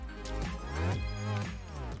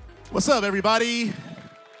What's up, everybody?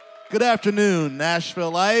 Good afternoon, Nashville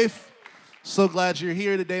Life. So glad you're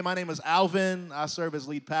here today. My name is Alvin. I serve as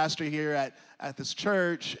lead pastor here at this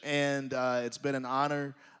church, and it's been an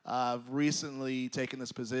honor. I've recently taken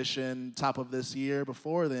this position top of this year.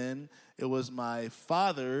 Before then, it was my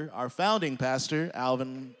father, our founding pastor,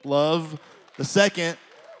 Alvin Love, the second.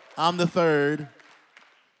 I'm the third.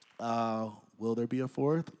 Will there be a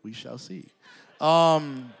fourth? We shall see.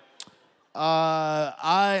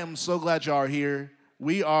 I am so glad y'all are here.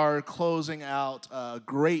 We are closing out a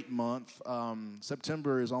great month.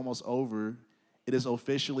 September is almost over. It is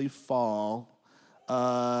officially fall.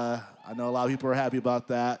 I know a lot of people are happy about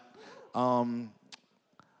that. I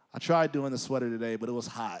tried doing the sweater today, but it was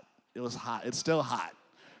hot. It was hot. It's still hot.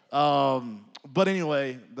 But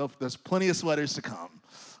anyway, there's plenty of sweaters to come.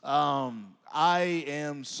 I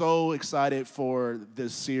am so excited for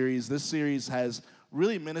this series. This series has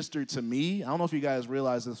really ministered to me. I don't know if you guys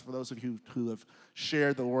realize this, for those of you who have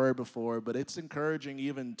shared the word before, but it's encouraging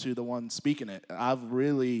even to the one speaking it. I've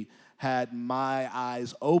really had my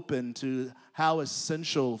eyes open to how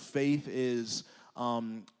essential faith is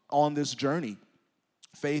on this journey.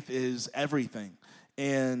 Faith is everything.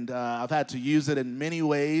 And I've had to use it in many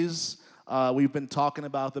ways. We've been talking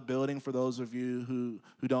about the building. For those of you who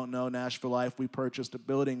don't know Nashville Life, we purchased a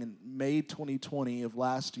building in May 2020 of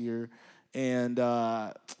last year. And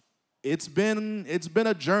it's been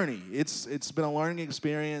a journey. It's been a learning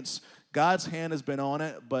experience. God's hand has been on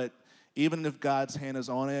it, but even if God's hand is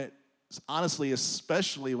on it, honestly,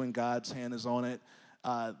 especially when God's hand is on it,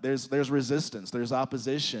 there's resistance, there's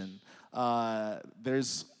opposition. I've been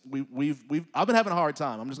having a hard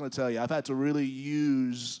time. I'm just going to tell you, I've had to really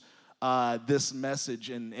use this message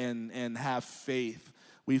and have faith.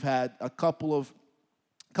 We've had a couple of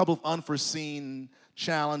unforeseen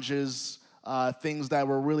challenges, things that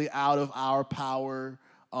were really out of our power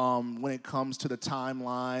when it comes to the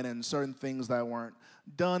timeline, and certain things that weren't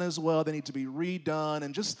done as well. They need to be redone,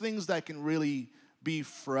 and just things that can really be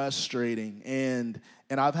frustrating. And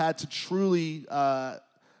I've had to truly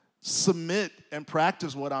submit and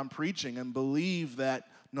practice what I'm preaching and believe that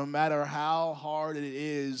no matter how hard it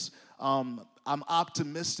is, I'm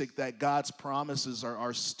optimistic that God's promises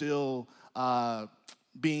are still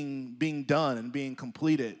being done and being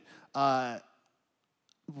completed.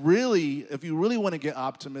 Really, if you really want to get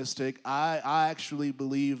optimistic, I actually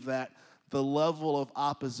believe that the level of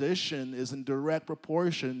opposition is in direct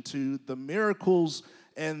proportion to the miracles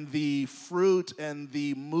and the fruit and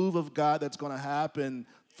the move of God that's going to happen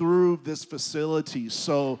through this facility.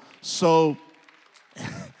 So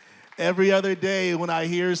every other day when I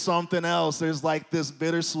hear something else, there's like this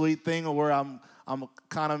bittersweet thing where I'm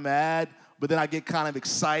kind of mad, but then I get kind of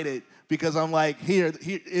excited because I'm like, here,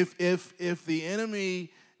 if the enemy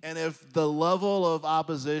and if the level of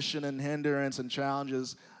opposition and hindrance and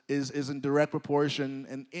challenges is in direct proportion,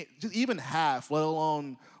 and just even half, let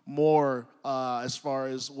alone more, as far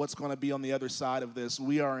as what's going to be on the other side of this,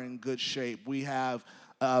 we are in good shape. We have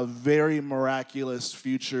a very miraculous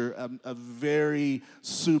future, a very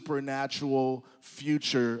supernatural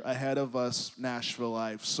future ahead of us, Nashville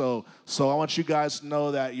Life. So I want you guys to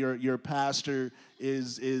know that your pastor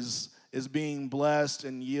is being blessed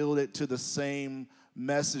and yielded to the same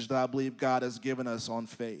message that I believe God has given us on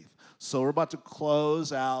faith. So we're about to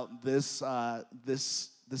close out this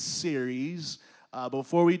series.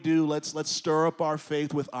 Before we do, let's stir up our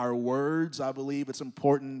faith with our words. I believe it's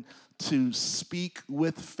important to speak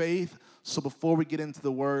with faith. So before we get into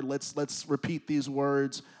the word, let's repeat these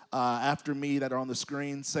words after me that are on the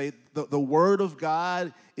screen. Say, the word of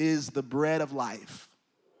God is the bread of life.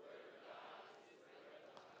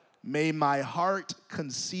 May my heart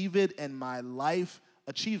conceive it and my life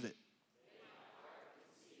achieve it.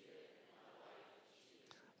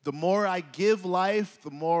 The more I give life,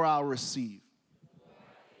 the more I'll receive.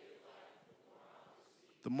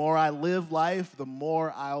 The more I live life, the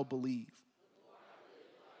more I'll believe.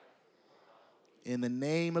 In the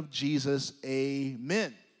name of Jesus,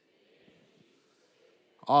 amen.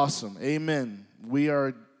 Awesome, amen. We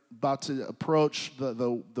are about to approach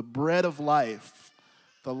the bread of life,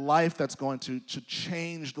 the life that's going to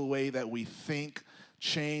change the way that we think,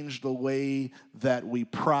 change the way that we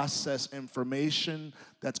process information,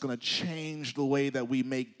 that's going to change the way that we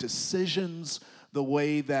make decisions, the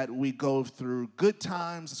way that we go through good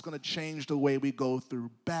times. It's going to change the way we go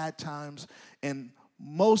through bad times. And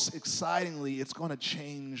most excitingly, it's going to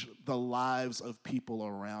change the lives of people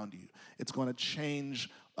around you. It's going to change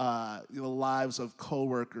the lives of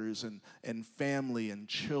coworkers and family and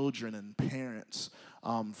children and parents,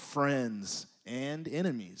 friends and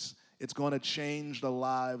enemies. It's going to change the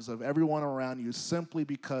lives of everyone around you simply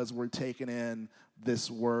because we're taking in this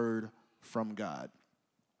word from God.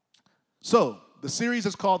 So, the series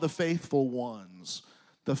is called The Faithful Ones.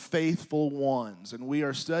 The Faithful Ones. And we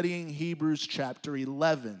are studying Hebrews chapter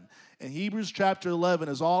 11. And Hebrews chapter 11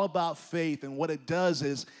 is all about faith. And what it does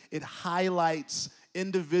is it highlights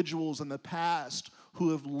individuals in the past who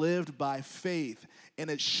have lived by faith. And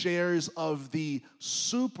it shares of the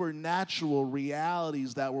supernatural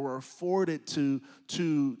realities that were afforded to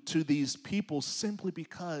these people simply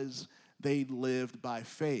because they lived by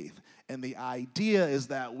faith. And the idea is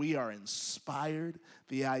that we are inspired.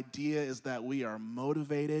 The idea is that we are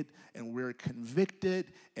motivated and we're convicted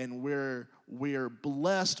and we're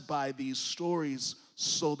blessed by these stories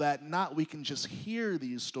so that not we can just hear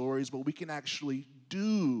these stories, but we can actually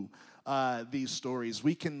do these stories.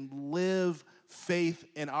 We can live faith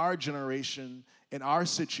in our generation, in our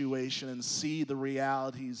situation, and see the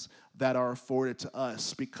realities that are afforded to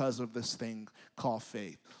us because of this thing called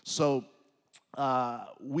faith. So,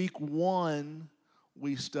 week 1,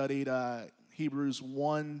 we studied Hebrews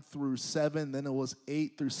 1 through 7, then it was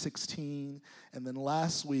 8 through 16, and then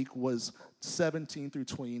last week was 17 through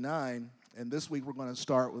 29, and this week we're going to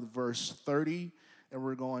start with verse 30, and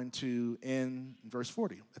we're going to end verse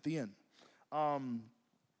 40 at the end.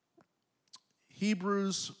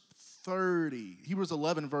 Hebrews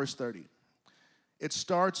 11, verse 30. It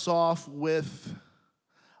starts off with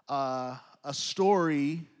a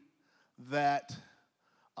story that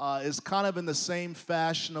is kind of in the same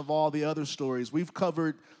fashion of all the other stories. We've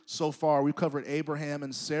covered Abraham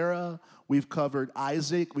and Sarah, we've covered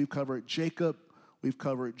Isaac, we've covered Jacob, we've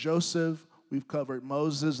covered Joseph, we've covered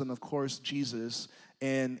Moses, and of course Jesus.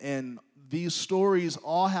 And these stories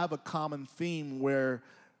all have a common theme where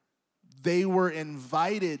they were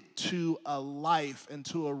invited to a life and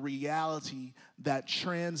to a reality that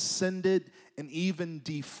transcended and even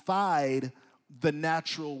defied the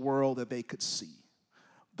natural world that they could see.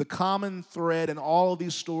 The common thread in all of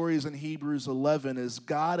these stories in Hebrews 11 is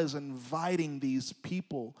God is inviting these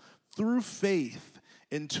people through faith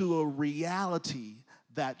into a reality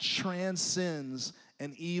that transcends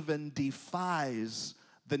and even defies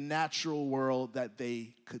the natural world that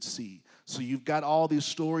they could see. So you've got all these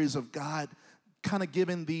stories of God kind of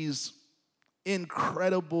giving these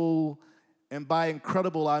incredible, and by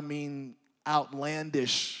incredible I mean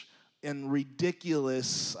outlandish and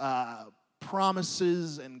ridiculous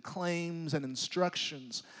promises and claims and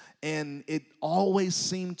instructions. And it always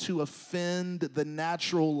seemed to offend the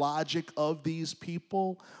natural logic of these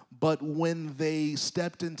people. But when they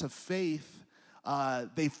stepped into faith,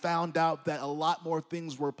 they found out that a lot more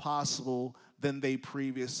things were possible than they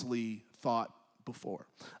previously thought before.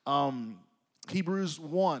 Hebrews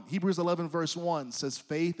 11 verse 1 says,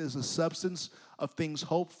 faith is the substance of things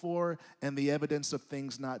hoped for and the evidence of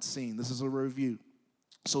things not seen. This is a review.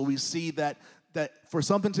 So we see that for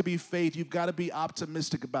something to be faith, you've got to be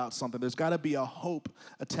optimistic about something. There's got to be a hope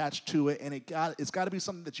attached to it, and it's got to be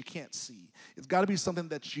something that you can't see. It's got to be something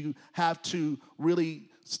that you have to really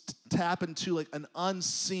tap into, like an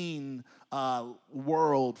unseen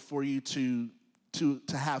world for you to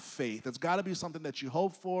have faith. It's got to be something that you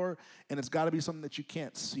hope for, and it's got to be something that you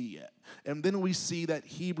can't see yet. And then we see that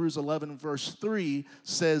Hebrews 11 verse 3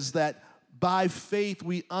 says that by faith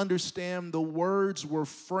we understand the words were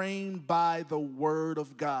framed by the word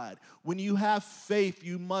of God. When you have faith,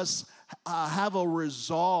 you must have a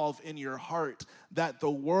resolve in your heart that the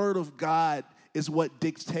word of God is what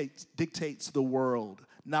dictates the world,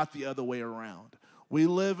 not the other way around. We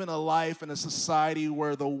live in a life, in a society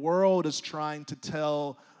where the world is trying to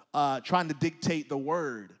dictate the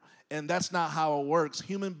word. And that's not how it works.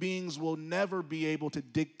 Human beings will never be able to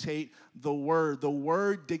dictate the word. The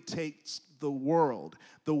word dictates the world.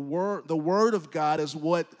 The word of God is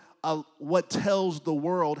what tells the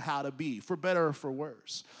world how to be, for better or for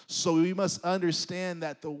worse. So we must understand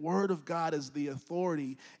that the word of God is the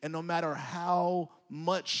authority, and no matter how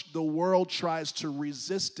much the world tries to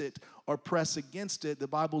resist it or press against it, the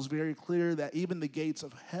Bible is very clear that even the gates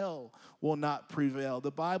of hell will not prevail. The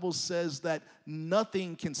Bible says that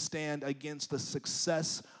nothing can stand against the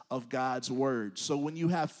success of God's word. So when you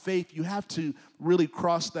have faith, you have to really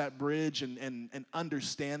cross that bridge and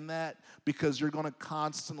understand that, because you're going to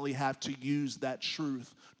constantly have to use that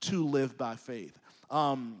truth to live by faith.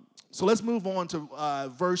 So let's move on to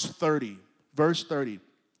verse 30. Verse 30.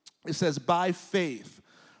 It says, by faith,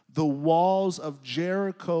 the walls of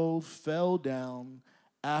Jericho fell down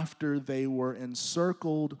after they were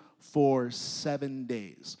encircled for 7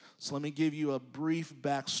 days. So let me give you a brief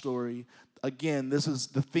backstory. Again, this is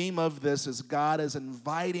the theme of this is God is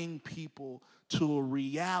inviting people to a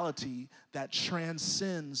reality that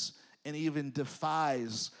transcends and even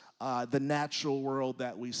defies the natural world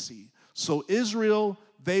that we see. So Israel,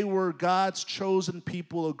 they were God's chosen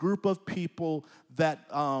people, a group of people that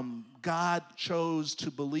God chose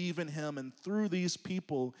to believe in him, and through these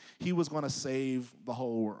people, he was going to save the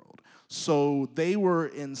whole world. So they were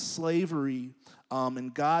in slavery,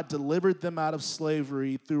 and God delivered them out of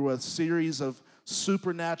slavery through a series of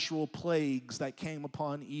supernatural plagues that came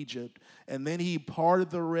upon Egypt. And then he parted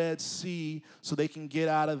the Red Sea so they can get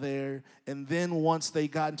out of there. And then once they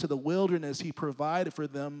got into the wilderness, he provided for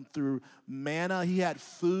them through manna. He had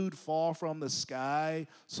food fall from the sky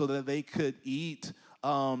so that they could eat.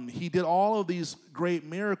 He did all of these great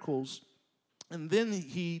miracles. And then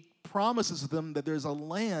he promises them that there's a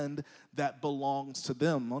land that belongs to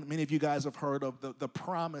them. Many of you guys have heard of the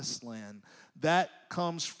promised land. That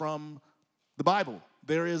comes from the Bible.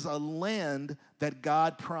 There is a land that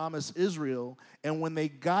God promised Israel, and when they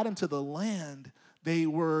got into the land, they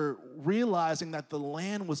were realizing that the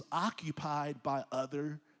land was occupied by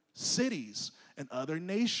other cities and other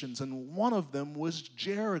nations, and one of them was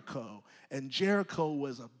Jericho. And Jericho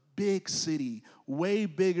was a big city, way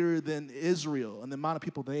bigger than Israel and the amount of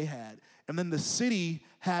people they had. And then the city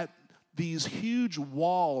had these huge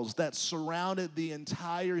walls that surrounded the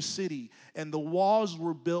entire city, and the walls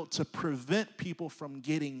were built to prevent people from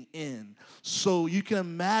getting in. So you can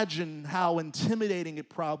imagine how intimidating it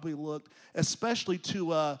probably looked, especially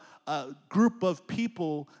to a group of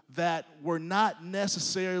people that were not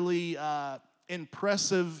necessarily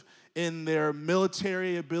impressive in their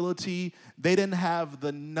military ability. They didn't have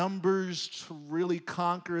the numbers to really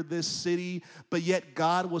conquer this city, but yet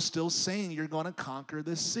God was still saying, you're going to conquer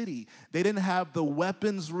this city. They didn't have the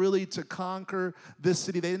weapons really to conquer this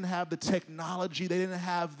city. They didn't have the technology. They didn't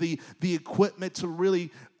have the equipment to really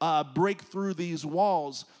break through these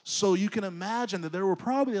walls. So you can imagine that there were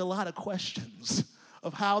probably a lot of questions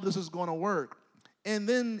of how this is going to work. And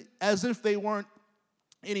then, as if they weren't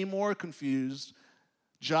any more confused,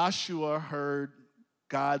 Joshua heard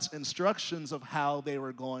God's instructions of how they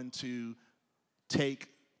were going to take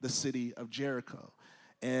the city of Jericho.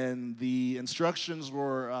 And the instructions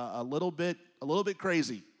were a little bit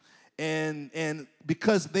crazy. And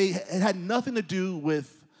because it had nothing to do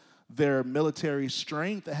with their military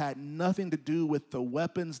strength, it had nothing to do with the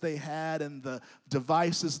weapons they had and the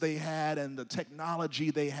devices they had and the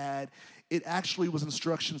technology they had. It actually was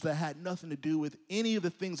instructions that had nothing to do with any of the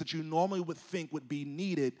things that you normally would think would be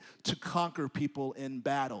needed to conquer people in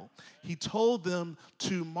battle. He told them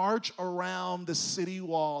to march around the city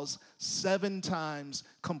walls 7 times,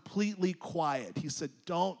 completely quiet. He said,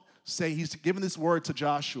 don't say, he's given this word to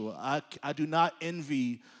Joshua. I do not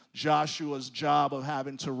envy Joshua's job of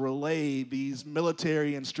having to relay these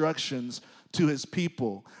military instructions to his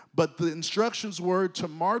people. But the instructions were to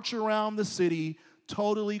march around the city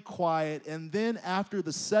totally quiet, and then after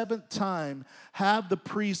the 7th time, have the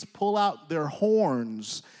priests pull out their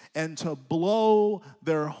horns and to blow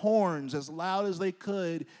their horns as loud as they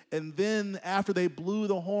could. And then after they blew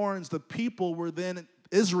the horns,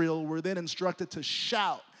 Israel were then instructed to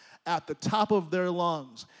shout at the top of their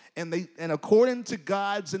lungs. And according to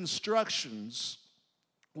God's instructions,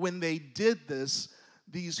 when they did this,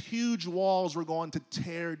 these huge walls were going to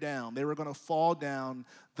tear down. They were going to fall down,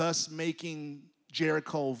 thus making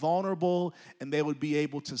Jericho vulnerable, and they would be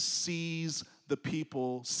able to siege the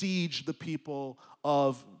people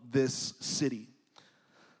of this city.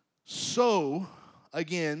 So,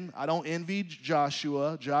 again, I don't envy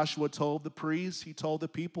Joshua. Joshua told the priests, he told the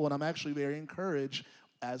people, and I'm actually very encouraged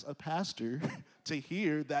as a pastor to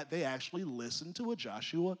hear that they actually listened to what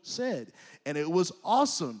Joshua said. And it was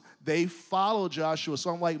awesome. They followed Joshua. So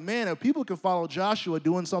I'm like, man, if people can follow Joshua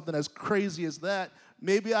doing something as crazy as that,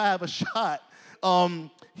 maybe I have a shot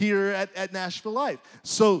here at Nashville Life.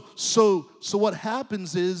 So what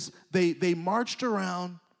happens is they marched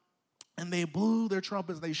around and they blew their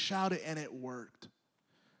trumpets, they shouted, and it worked.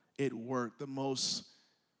 It worked. The most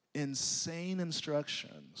insane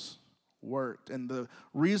instructions worked. And the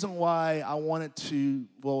reason why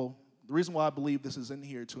the reason why I believe this is in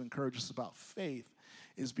here to encourage us about faith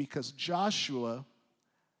is because Joshua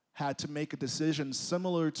had to make a decision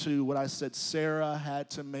similar to what I said Sarah had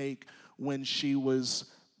to make when she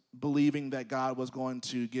was believing that God was going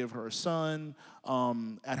to give her a son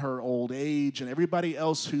at her old age, and everybody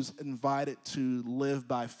else who's invited to live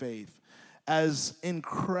by faith. As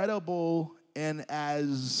incredible and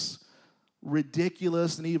as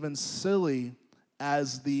ridiculous and even silly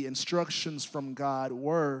as the instructions from God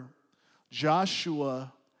were,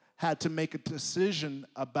 Joshua had to make a decision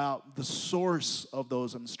about the source of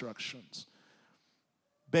those instructions.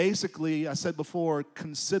 Basically, I said before,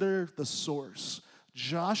 consider the source.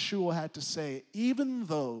 Joshua had to say, even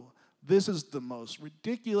though this is the most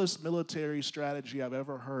ridiculous military strategy I've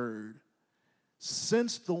ever heard,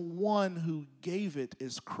 since the one who gave it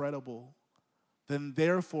is credible, then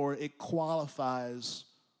therefore it qualifies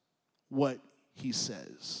what he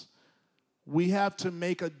says. We have to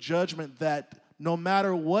make a judgment that no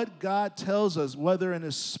matter what God tells us, whether in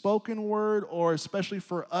his spoken word or especially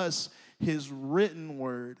for us, his written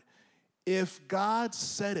word, if God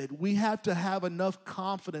said it, we have to have enough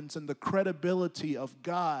confidence in the credibility of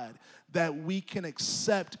God that we can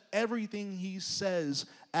accept everything he says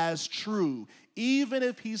as true. Even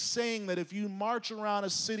if he's saying that if you march around a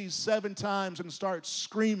city 7 times and start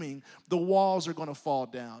screaming, the walls are going to fall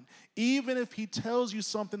down. Even if he tells you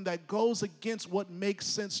something that goes against what makes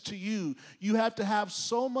sense to you, you have to have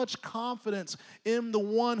so much confidence in the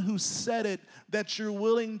one who said it that you're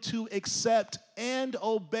willing to accept and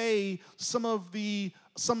obey some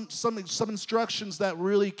instructions that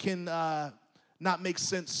really can not make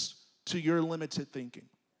sense to your limited thinking.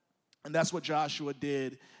 And that's what Joshua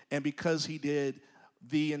did. And because he did,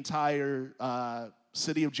 the entire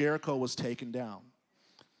city of Jericho was taken down.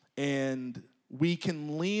 And we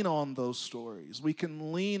can lean on those stories. We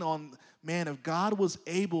can lean on, man, if God was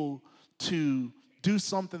able to do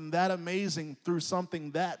something that amazing through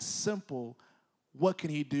something that simple, what can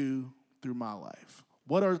he do through my life?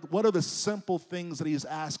 What are the simple things that he's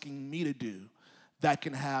asking me to do that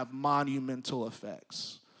can have monumental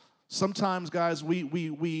effects? Sometimes, guys,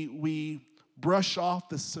 we brush off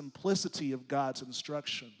the simplicity of God's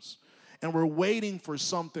instructions, and we're waiting for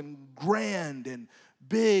something grand and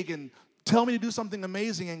big and tell me to do something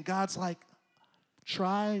amazing, and God's like,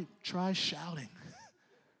 try shouting.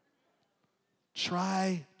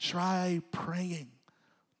 Try praying.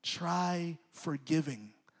 Try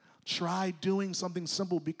forgiving. Try doing something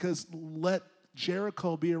simple, because let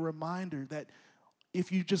Jericho be a reminder that if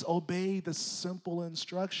you just obey the simple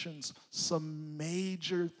instructions, some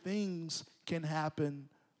major things can happen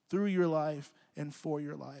through your life and for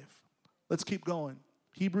your life. Let's keep going.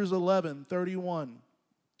 Hebrews 11:31.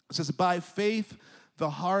 It says, by faith, the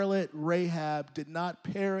harlot Rahab did not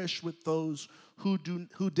perish with those who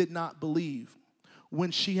did not believe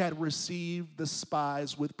when she had received the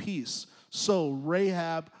spies with peace. So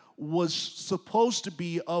Rahab was supposed to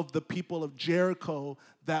be of the people of Jericho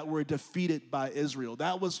that were defeated by Israel.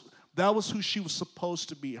 That was who she was supposed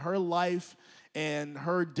to be. Her life and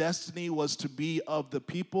her destiny was to be of the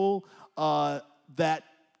people that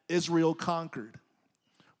Israel conquered.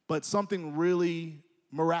 But something really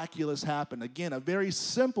miraculous happened. Again, a very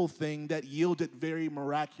simple thing that yielded very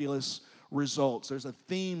miraculous results. There's a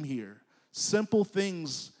theme here. Simple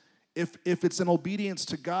things, if it's in obedience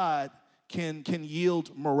to God, can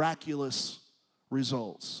yield miraculous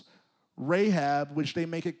results. Rahab, which they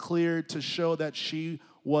make it clear to show that she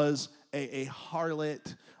was a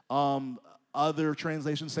harlot. Other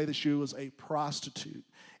translations say that she was a prostitute.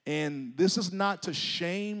 And this is not to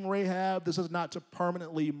shame Rahab. This is not to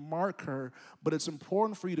permanently mark her. But it's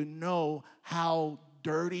important for you to know how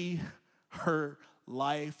dirty her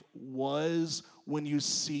life was when you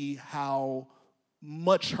see how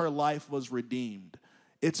much her life was redeemed.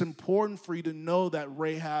 It's important for you to know that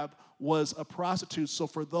Rahab was a prostitute. So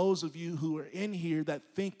for those of you who are in here that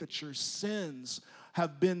think that your sins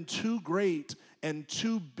have been too great and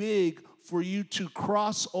too big for you to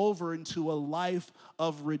cross over into a life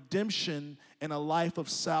of redemption and a life of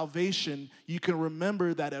salvation, you can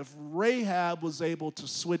remember that if Rahab was able to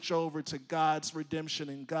switch over to God's redemption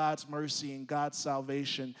and God's mercy and God's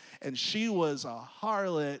salvation, and she was a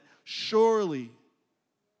harlot, surely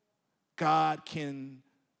God can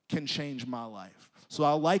change my life. So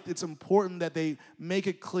it's important that they make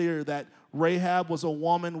it clear that Rahab was a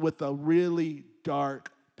woman with a really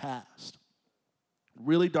dark past.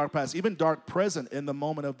 Really dark past, even dark present in the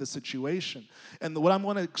moment of the situation. And what I'm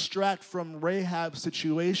going to extract from Rahab's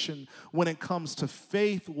situation when it comes to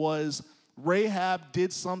faith was Rahab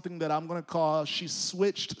did something that I'm going to call, she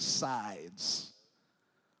switched sides.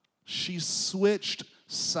 She switched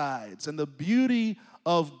sides. And the beauty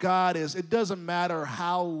of God is it doesn't matter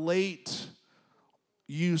how late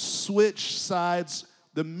you switch sides.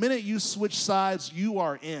 The minute you switch sides, you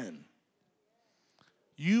are in.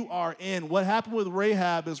 You are in. What happened with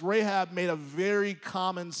Rahab is Rahab made a very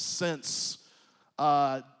common sense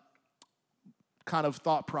kind of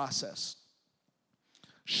thought process.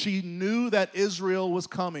 She knew that Israel was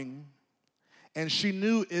coming, and she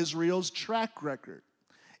knew Israel's track record.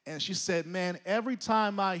 And she said, man, every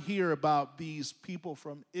time I hear about these people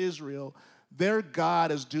from Israel, their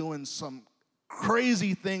God is doing some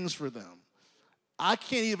crazy things for them. I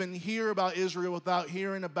can't even hear about Israel without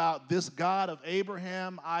hearing about this God of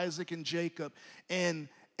Abraham, Isaac, and Jacob. And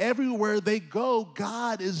everywhere they go,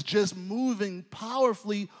 God is just moving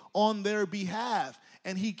powerfully on their behalf.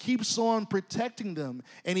 And he keeps on protecting them,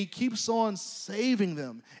 and he keeps on saving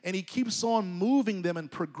them, and he keeps on moving them and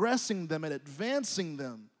progressing them and advancing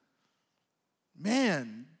them.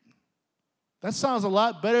 Man, that sounds a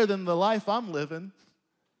lot better than the life I'm living.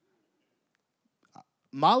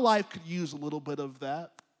 My life could use a little bit of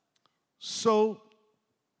that. So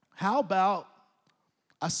how about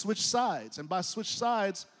I switch sides? And by switch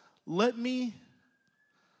sides, let me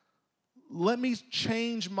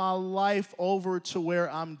change my life over to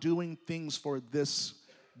where I'm doing things for this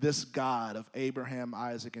God of Abraham,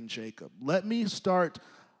 Isaac, and Jacob. Let me start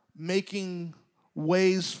making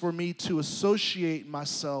ways for me to associate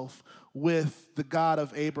myself with the God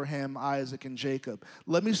of Abraham, Isaac, and Jacob.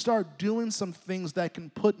 Let me start doing some things that can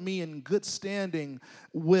put me in good standing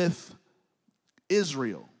with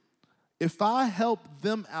Israel. If I help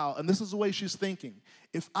them out, and this is the way she's thinking,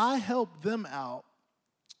 if I help them out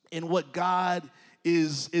in what God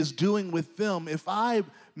is doing with them, if I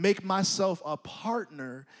make myself a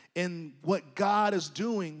partner in what God is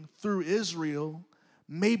doing through Israel,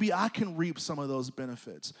 maybe I can reap some of those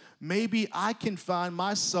benefits. Maybe I can find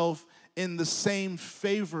myself in the same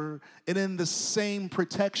favor and in the same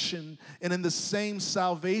protection and in the same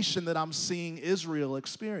salvation that I'm seeing Israel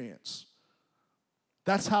experience.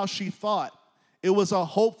 That's how she thought. It was a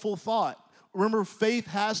hopeful thought. Remember, faith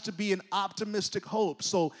has to be an optimistic hope.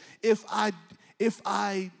 So if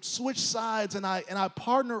I switch sides and I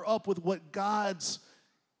partner up with what God's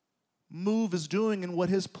move is doing and what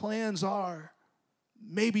his plans are,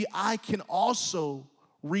 maybe I can also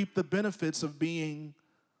reap the benefits of being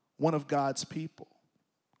one of God's people.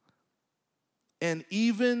 And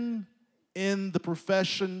even in the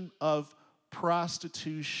profession of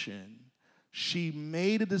prostitution, she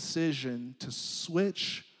made a decision to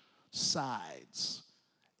switch sides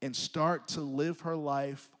and start to live her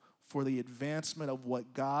life for the advancement of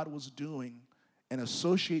what God was doing, and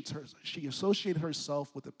she associated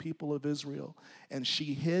herself with the people of Israel, and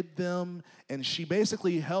she hid them, and she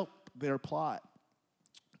basically helped their plot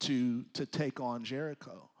to take on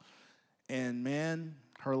Jericho. And man,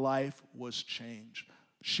 her life was changed.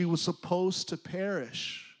 She was supposed to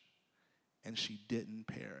perish, and she didn't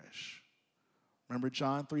perish. Remember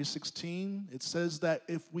John 3:16? It says that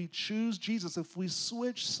if we choose Jesus, if we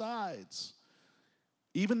switch sides,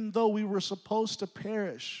 even though we were supposed to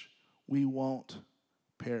perish, we won't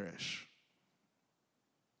perish.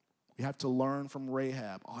 We have to learn from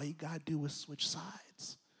Rahab. All you got to do is switch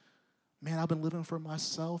sides. Man, I've been living for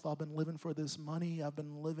myself. I've been living for this money. I've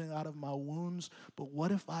been living out of my wounds. But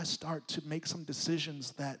what if I start to make some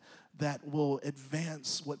decisions that will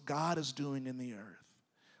advance what God is doing in the earth?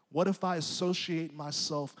 What if I associate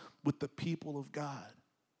myself with the people of God?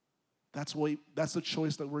 That's the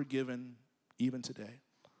choice that we're given even today.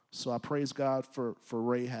 So I praise God for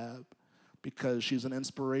Rahab, because she's an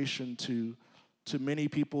inspiration to many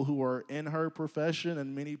people who are in her profession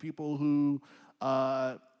and many people who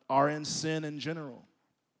are in sin in general.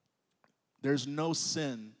 There's no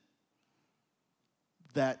sin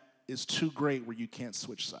that is too great where you can't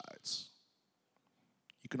switch sides.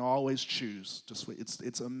 You can always choose to switch.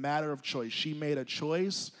 It's a matter of choice. She made a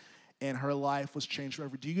choice, and her life was changed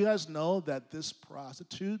forever. Do you guys know that this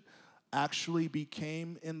prostitute actually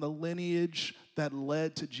became in the lineage that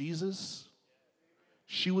led to Jesus?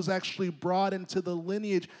 She was actually brought into the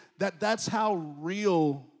lineage. That's how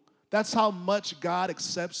real, that's how much God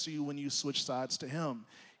accepts you when you switch sides to him.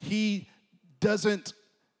 He doesn't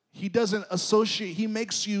associate, he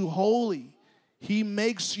makes you holy. He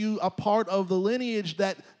makes you a part of the lineage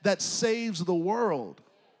that saves the world.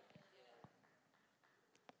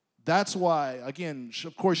 That's why, again,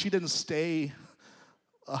 of course, she didn't stay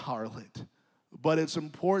a harlot. But it's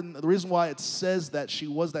important. The reason why it says that she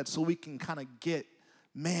was that, so we can kind of get,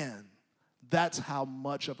 man, that's how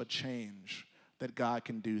much of a change that God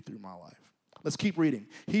can do through my life. Let's keep reading.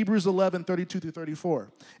 Hebrews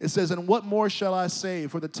 11:32-34. It says, "And what more shall I say?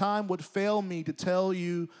 For the time would fail me to tell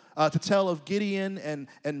of Gideon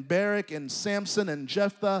and Barak and Samson and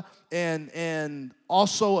Jephthah and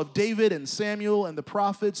also of David and Samuel and the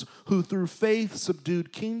prophets, who through faith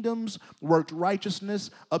subdued kingdoms, worked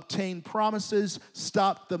righteousness, obtained promises,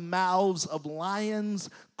 stopped the mouths of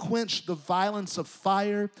lions, quenched the violence of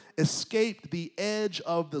fire, escaped the edge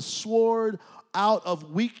of the sword, out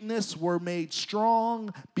of weakness were made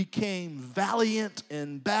strong, became valiant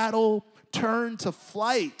in battle, turned to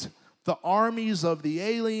flight the the armies of the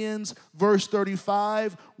aliens. Verse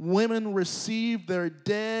 35, women received their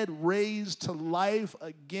dead raised to life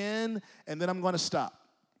again. And then I'm going to stop.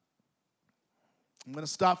 I'm going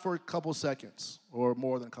to stop for a couple seconds, or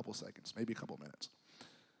more than a couple seconds, maybe a couple minutes.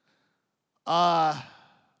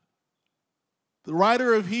 The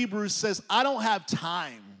writer of Hebrews says, I don't have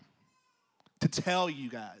time to tell you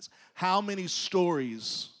guys how many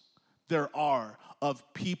stories there are of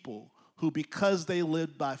people who, because they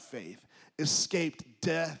lived by faith, escaped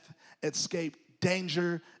death, escaped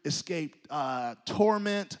danger, escaped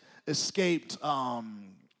torment, escaped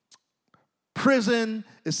prison,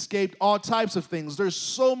 escaped all types of things. There's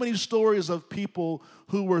so many stories of people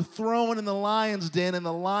who were thrown in the lion's den and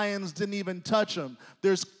the lions didn't even touch them.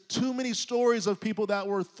 There's too many stories of people that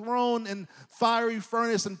were thrown in fiery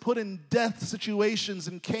furnace and put in death situations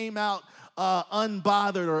and came out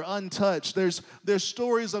unbothered or untouched. There's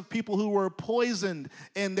stories of people who were poisoned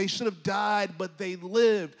and they should have died, but they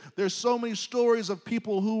lived. There's so many stories of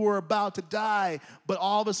people who were about to die, but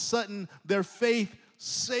all of a sudden their faith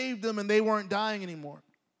saved them and they weren't dying anymore.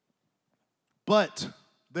 But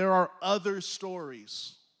there are other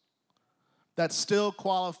stories that still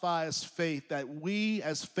qualify as faith that we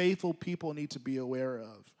as faithful people need to be aware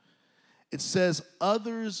of. It says,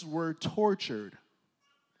 others were tortured,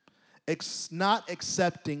 not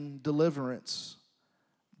accepting deliverance,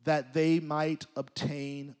 that they might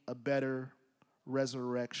obtain a better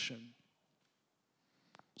resurrection.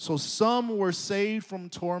 So some were saved from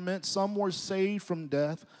torment, some were saved from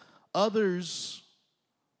death, others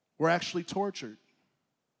were actually tortured,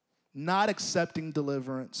 not accepting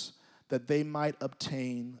deliverance, that they might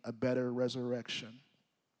obtain a better resurrection.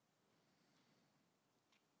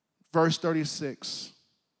 Verse 36.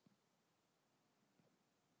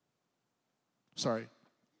 Sorry,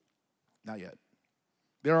 not yet.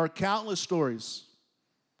 There are countless stories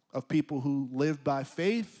of people who lived by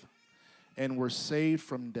faith and were saved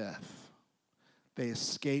from death. They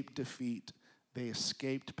escaped defeat. They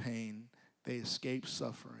escaped pain. They escaped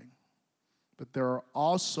suffering. But there are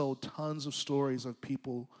also tons of stories of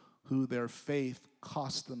people who their faith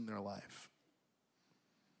cost them their life.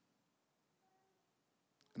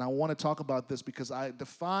 And I want to talk about this because I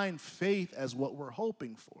define faith as what we're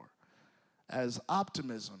hoping for, as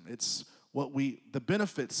optimism. It's the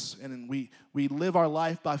benefits, and we live our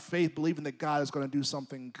life by faith, believing that God is going to do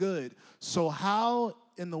something good. So how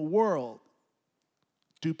in the world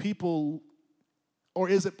do people, or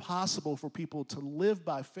is it possible for people to live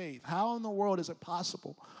by faith? How in the world is it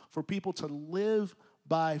possible for people to live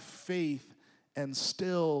by faith and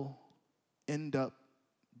still end up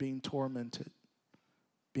being tormented,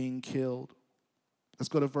 being killed? Let's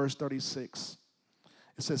go to verse 36.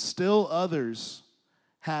 It says, still others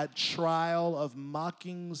had trial of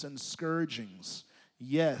mockings and scourgings,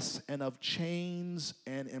 yes, and of chains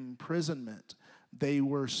and imprisonment. They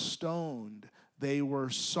were stoned. They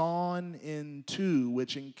were sawn in two,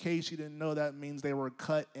 which in case you didn't know, that means they were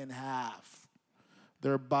cut in half.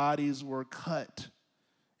 Their bodies were cut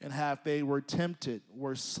in half. They were tempted,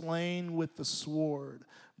 were slain with the sword.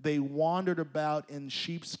 They wandered about in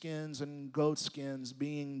sheepskins and goatskins,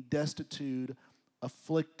 being destitute,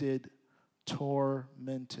 afflicted,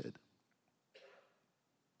 tormented.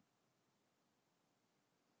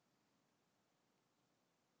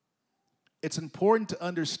 It's important to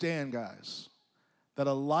understand, guys, that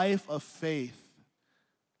a life of faith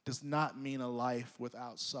does not mean a life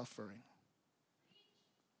without suffering.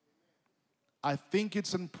 I think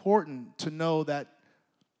it's important to know that.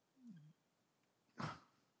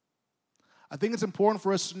 I think it's important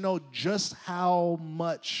for us to know just how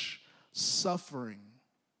much suffering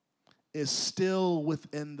is still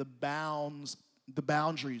within the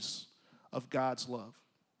boundaries of God's love.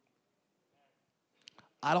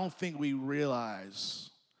 I don't think we realize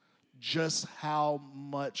just how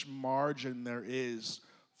much margin there is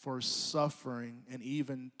for suffering and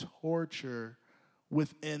even torture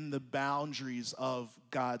within the boundaries of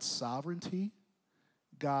God's sovereignty,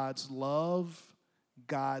 God's love,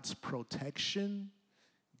 God's protection,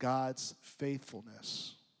 God's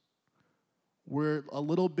faithfulness. We're a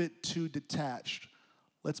little bit too detached.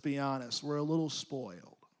 Let's be honest, we're a little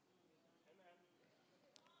spoiled.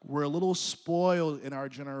 We're a little spoiled in our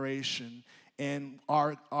generation, and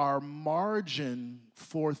our margin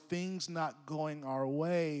for things not going our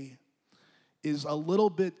way is a little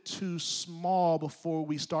bit too small before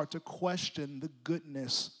we start to question the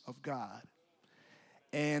goodness of God.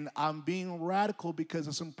 And I'm being radical because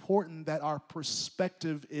it's important that our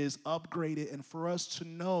perspective is upgraded and for us to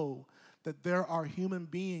know that there are human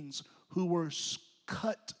beings who were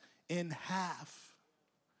cut in half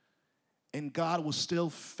And God was still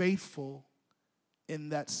faithful in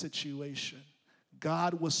that situation.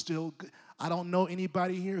 God was still good. I don't know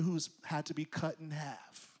anybody here who's had to be cut in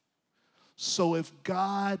half. So if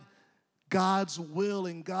God's will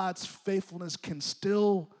and God's faithfulness can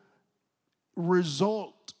still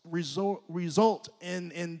result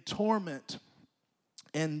in torment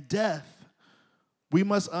and death, we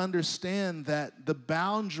must understand that the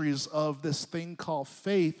boundaries of this thing called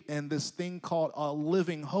faith and this thing called a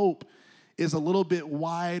living hope is a little bit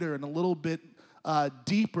wider and a little bit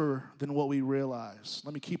deeper than what we realize.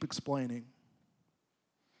 Let me keep explaining.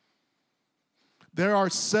 There are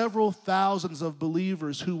several thousands of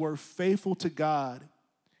believers who were faithful to God,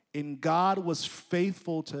 and God was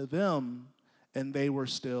faithful to them, and they were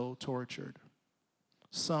still tortured.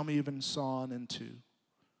 Some even sawn in two.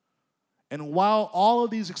 And while all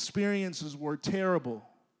of these experiences were terrible,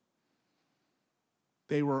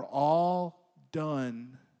 they were all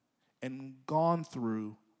done and gone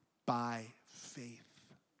through by faith.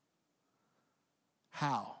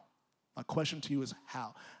 How? My question to you is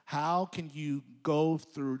how? How can you go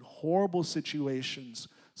through horrible situations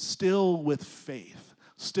still with faith,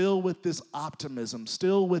 still with this optimism,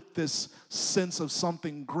 still with this sense of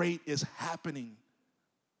something great is happening?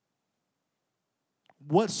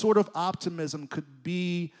 What sort of optimism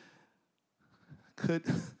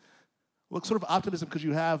what sort of optimism could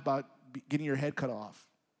you have about getting your head cut off?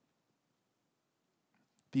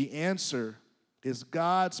 The answer is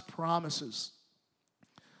God's promises.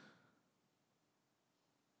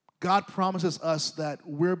 God promises us that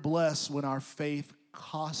we're blessed when our faith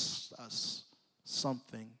costs us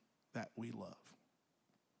something that we love.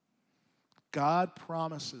 God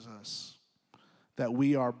promises us that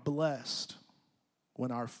we are blessed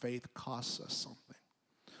when our faith costs us something.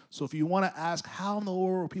 So if you want to ask, how in the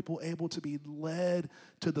world were people able to be led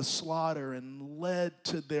to the slaughter and led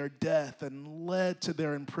to their death and led to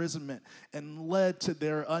their imprisonment and led to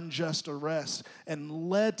their unjust arrest and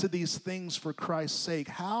led to these things for Christ's sake?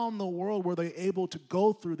 How in the world were they able to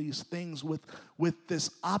go through these things with this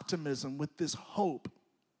optimism, with this hope?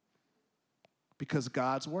 Because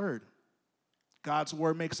God's word. God's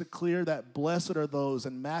word makes it clear that blessed are those.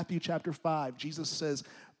 In Matthew chapter 5, Jesus says,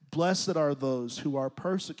 blessed are those who are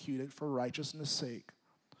persecuted for righteousness' sake,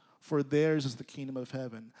 for theirs is the kingdom of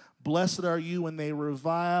heaven. Blessed are you when they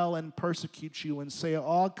revile and persecute you and say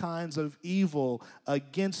all kinds of evil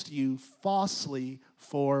against you falsely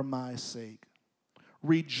for my sake.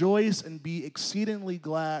 Rejoice and be exceedingly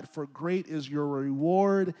glad, for great is your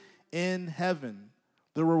reward in heaven.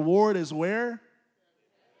 The reward is where?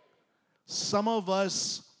 Some of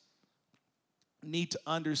us need to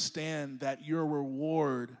understand that your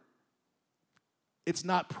reward, it's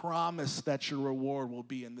not promised that your reward will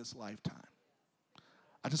be in this lifetime.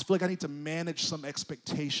 I just feel like I need to manage some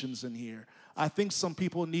expectations in here. I think some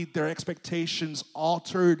people need their expectations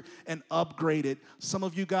altered and upgraded. Some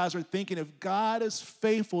of you guys are thinking, if God is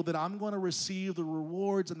faithful, then I'm going to receive the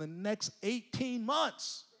rewards in the next 18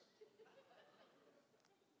 months.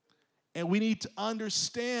 And we need to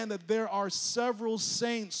understand that there are several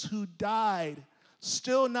saints who died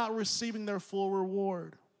still not receiving their full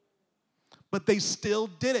reward. But they still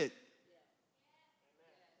did it.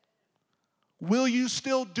 Will you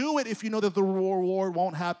still do it if you know that the reward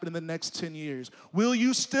won't happen in the next 10 years? Will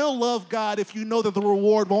you still love God if you know that the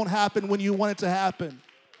reward won't happen when you want it to happen?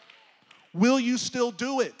 Will you still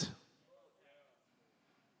do it?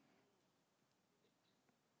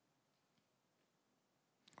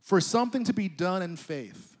 For something to be done in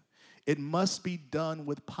faith, it must be done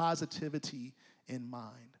with positivity in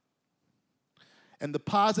mind. And the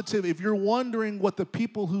positive, if you're wondering what the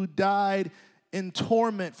people who died in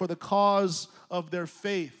torment for the cause of their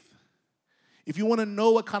faith, if you want to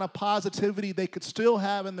know what kind of positivity they could still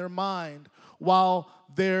have in their mind while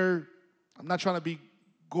they're, I'm not trying to be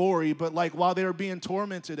gory, but like while they're being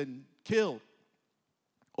tormented and killed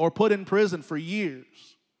or put in prison for years.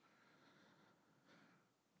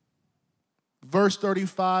 Verse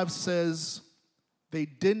 35 says, they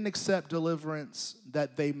didn't accept deliverance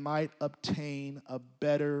that they might obtain a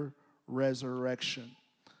better resurrection.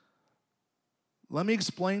 Let me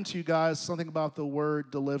explain to you guys something about the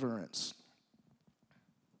word deliverance.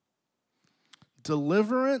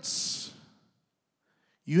 Deliverance,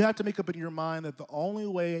 you have to make up in your mind that the only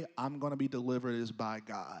way I'm going to be delivered is by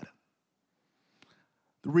God.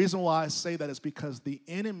 The reason why I say that is because the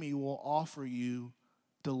enemy will offer you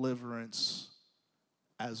deliverance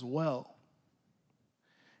as well.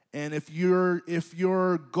 And if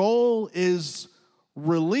your goal is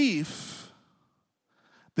relief,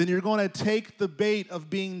 then you're going to take the bait of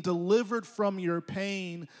being delivered from your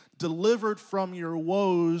pain, delivered from your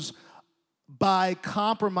woes, by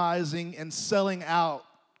compromising and selling out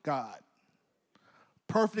God.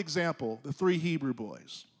 Perfect example, the 3 Hebrew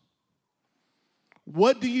boys.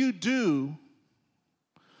 What do you do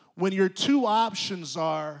when your 2 options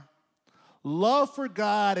are love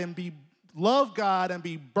God and be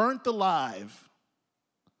burnt alive,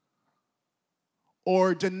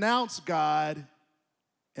 or denounce God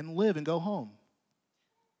and live and go home?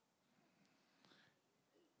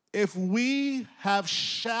 If we have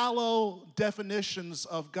shallow definitions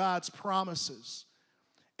of God's promises,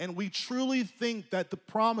 and we truly think that the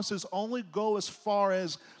promises only go as far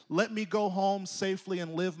as let me go home safely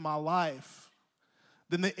and live my life,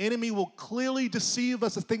 then the enemy will clearly deceive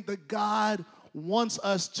us to think that God wants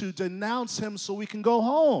us to denounce him so we can go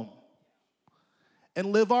home and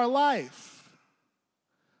live our life.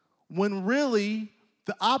 When really,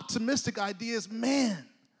 the optimistic idea is, man,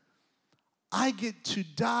 I get to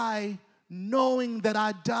die knowing that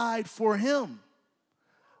I died for him.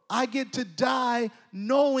 I get to die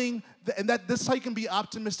knowing that, and that this is how you can be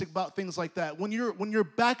optimistic about things like that. When your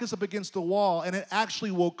back is up against the wall and it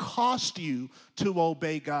actually will cost you to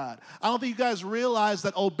obey God. I don't think you guys realize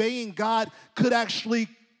that obeying God could actually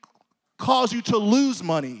cause you to lose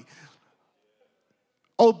money.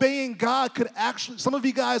 Obeying God could actually, some of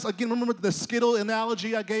you guys, again, remember the Skittle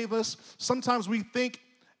analogy I gave us? Sometimes we think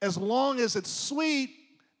as long as it's sweet,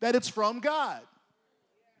 that it's from God.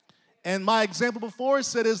 And my example before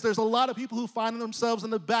said is there's a lot of people who find themselves in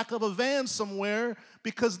the back of a van somewhere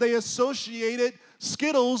because they associated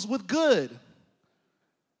Skittles with good.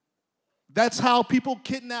 That's how people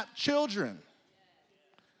kidnap children.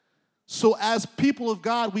 So as people of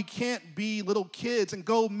God, we can't be little kids and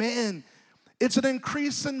go, man, it's an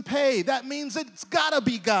increase in pay. That means it's gotta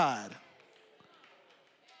be God.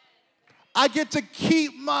 I get to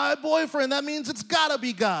keep my boyfriend. That means it's gotta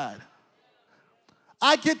be God.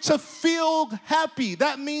 I get to feel happy.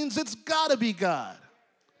 That means it's gotta be God.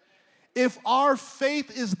 If our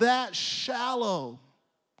faith is that shallow,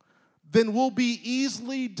 then we'll be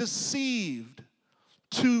easily deceived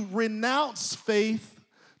to renounce faith,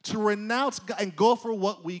 to renounce God, and go for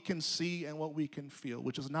what we can see and what we can feel,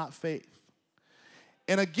 which is not faith.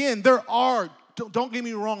 And again, don't get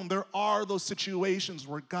me wrong, there are those situations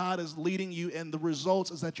where God is leading you and the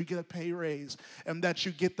results is that you get a pay raise and that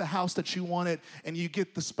you get the house that you wanted and you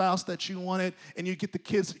get the spouse that you wanted and you get the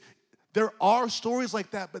kids. There are stories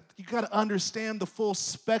like that, but you got to understand the full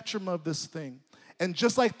spectrum of this thing. And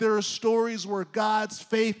just like there are stories where God's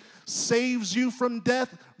faith saves you from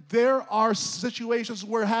death, there are situations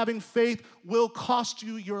where having faith will cost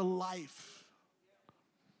you your life.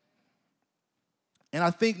 And I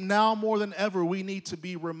think now more than ever, we need to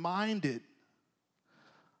be reminded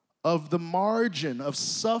of the margin of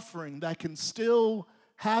suffering that can still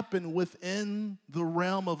happen within the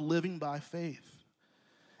realm of living by faith.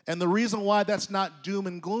 And the reason why that's not doom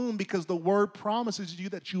and gloom, because the word promises you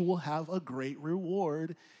that you will have a great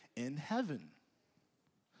reward in heaven.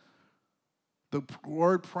 The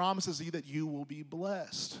word promises you that you will be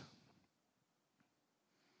blessed.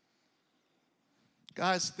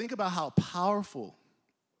 Guys, think about how powerful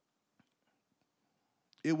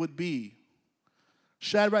it would be.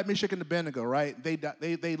 Shadrach, Meshach, and Abednego, right? They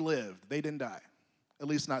lived. They didn't die. At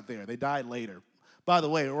least not there. They died later. By the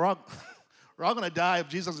way, we're all going to die if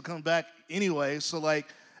Jesus doesn't come back anyway. So, at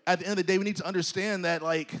the end of the day, we need to understand that,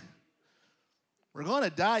 we're going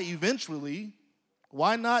to die eventually.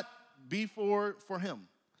 Why not be for him?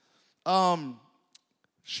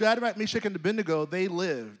 Shadrach, Meshach, and Abednego, they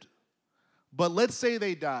lived. But let's say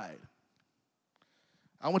they died.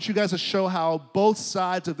 I want you guys to show how both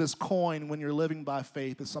sides of this coin, when you're living by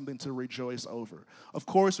faith, is something to rejoice over. Of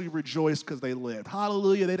course, we rejoice because they lived.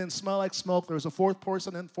 Hallelujah, they didn't smell like smoke. There was a fourth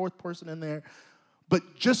person in there. But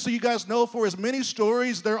just so you guys know, for as many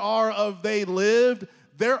stories there are of they lived,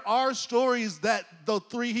 there are stories that the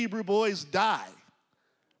 3 Hebrew boys die.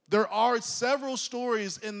 There are several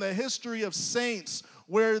stories in the history of saints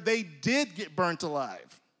where they did get burnt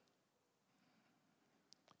alive.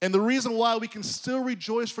 And the reason why we can still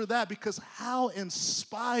rejoice for that, because how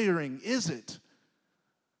inspiring is it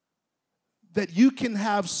that you can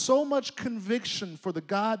have so much conviction for the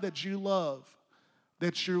God that you love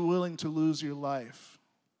that you're willing to lose your life.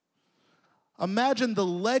 Imagine the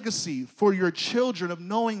legacy for your children of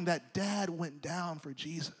knowing that dad went down for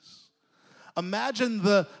Jesus. Imagine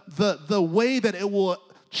the way that it will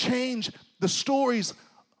change the stories.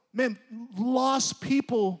 Man, lost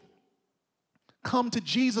people come to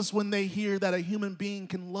Jesus when they hear that a human being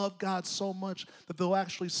can love God so much that they'll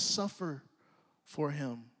actually suffer for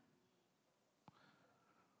him.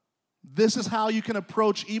 This is how you can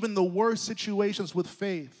approach even the worst situations with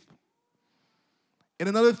faith. And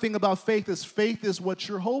another thing about faith is what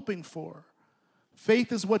you're hoping for.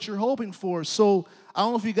 Faith is what you're hoping for. So I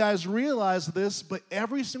don't know if you guys realize this, but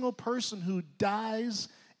every single person who dies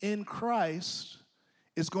in Christ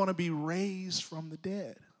is going to be raised from the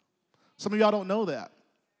dead. Some of y'all don't know that.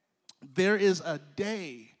 There is a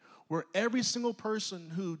day where every single person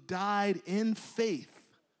who died in faith,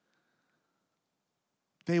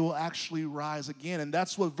 they will actually rise again. And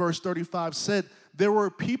that's what verse 35 said. There were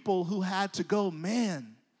people who had to go,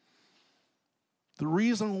 man, the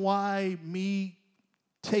reason why me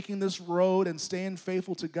taking this road and staying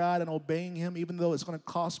faithful to God and obeying him, even though it's going to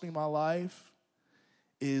cost me my life,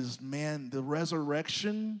 is, man, the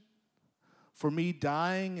resurrection for me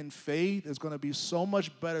dying in faith is going to be so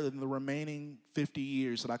much better than the remaining 50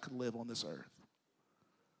 years that I could live on this earth.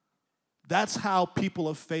 That's how people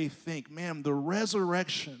of faith think. Man, the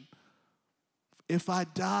resurrection, if I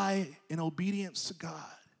die in obedience to God,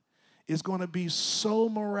 is going to be so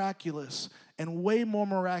miraculous and way more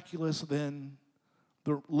miraculous than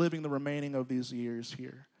living the remaining of these years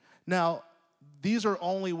here. Now, these are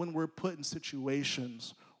only when we're put in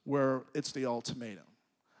situations where it's the ultimatum.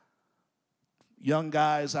 Young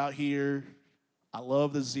guys out here, I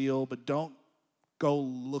love the zeal, but don't go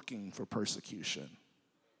looking for persecution.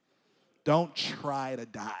 Don't try to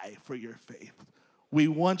die for your faith. We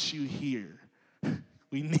want you here.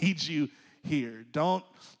 We need you here. Don't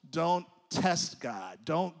test God.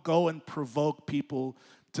 Don't go and provoke people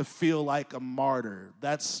to feel like a martyr.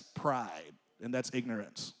 That's pride, and that's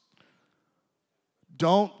ignorance.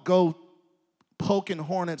 Don't go poking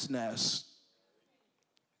hornets' nests.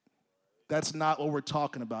 That's not what we're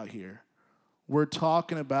talking about here. We're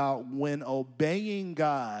talking about when obeying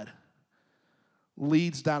God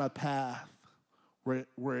leads down a path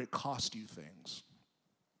where it costs you things.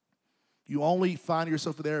 You only find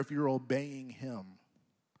yourself there if you're obeying him,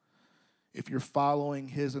 if you're following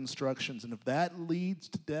his instructions. And if that leads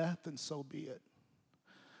to death, then so be it.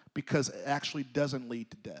 Because it actually doesn't lead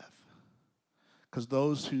to death. Because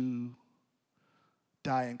those who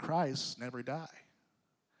die in Christ never die.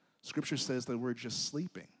 Scripture says that we're just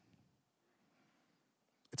sleeping.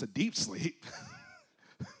 It's a deep sleep.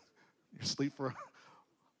 You sleep for a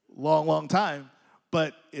long, long time,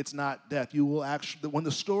 but it's not death. You will actually, when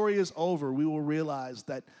the story is over, we will realize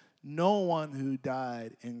that no one who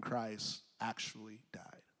died in Christ actually died.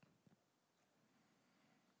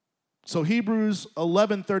 So Hebrews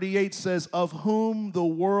 11:38 says, of whom the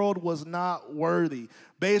world was not worthy.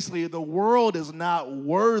 Basically, the world is not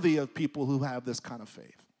worthy of people who have this kind of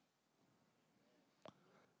faith.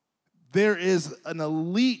 There is an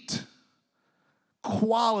elite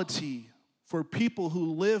quality for people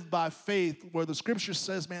who live by faith where the scripture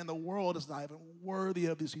says, man, the world is not even worthy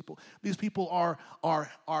of these people. These people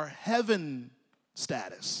are heaven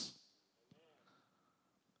status.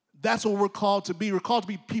 That's what we're called to be. We're called to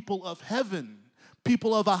be people of heaven,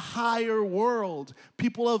 people of a higher world,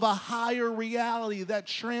 people of a higher reality that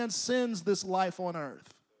transcends this life on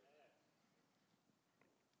earth.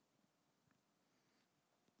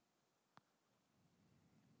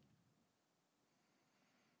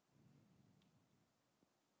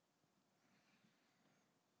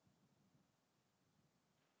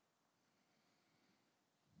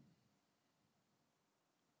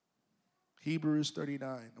 Hebrews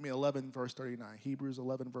 11, verse 39. Hebrews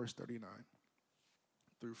 11, verse 39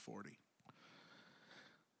 through 40.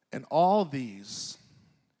 And all these,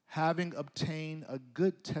 having obtained a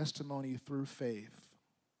good testimony through faith,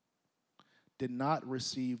 did not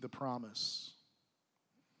receive the promise.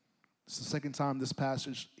 It's the second time this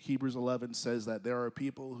passage, Hebrews 11, says that there are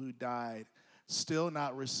people who died still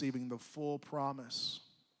not receiving the full promise.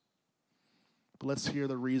 But let's hear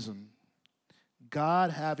the reason. God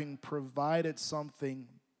having provided something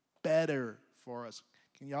better for us.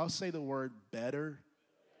 Can y'all say the word better?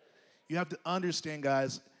 You have to understand,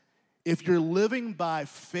 guys, if you're living by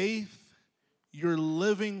faith, you're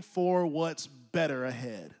living for what's better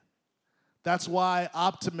ahead. That's why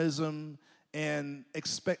optimism and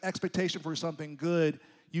expectation for something good,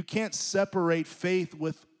 you can't separate faith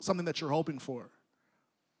with something that you're hoping for.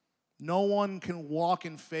 No one can walk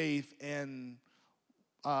in faith and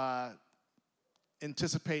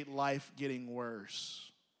anticipate life getting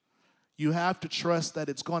worse. You have to trust that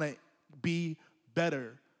it's going to be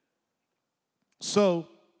better. So,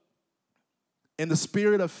 in the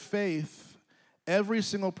spirit of faith, every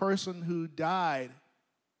single person who's died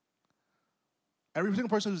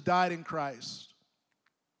in Christ,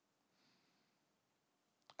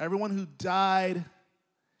 everyone who died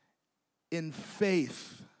in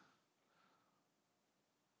faith,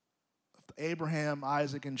 Abraham,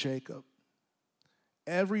 Isaac, and Jacob,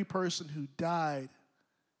 every person who died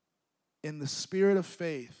in the spirit of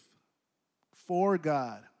faith, for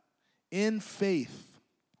God, in faith.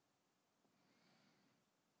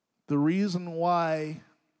 The reason why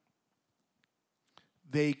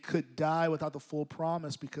they could die without the full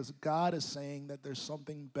promise, because God is saying that there's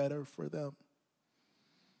something better for them.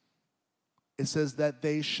 It says that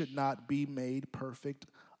they should not be made perfect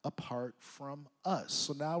apart from us.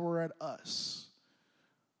 So now we're at us.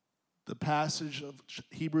 The passage of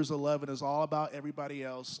Hebrews 11 is all about everybody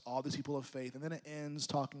else, all these people of faith, and then it ends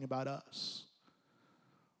talking about us.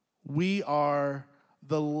 We are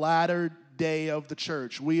the latter day of the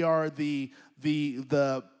church. We are the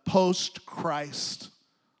post-Christ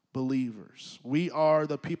believers. We are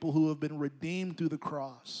the people who have been redeemed through the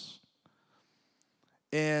cross.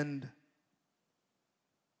 And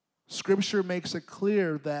Scripture makes it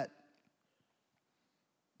clear that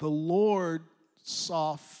the Lord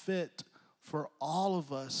saw fit for all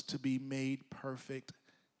of us to be made perfect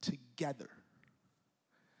together.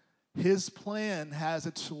 His plan has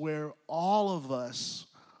it to where all of us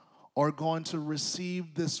are going to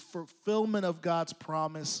receive this fulfillment of God's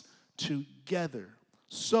promise together.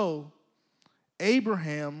 So,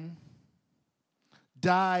 Abraham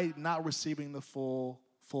died not receiving the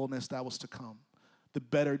fullness that was to come, the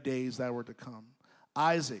better days that were to come.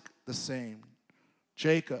 Isaac, the same.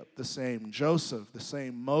 Jacob, the same. Joseph, the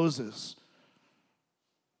same. Moses,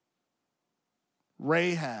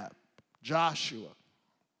 Rahab, Joshua,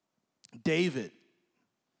 David,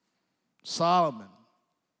 Solomon,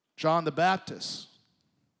 John the Baptist.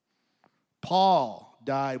 Paul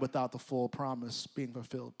died without the full promise being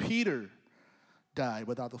fulfilled. Peter died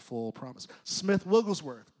without the full promise. Smith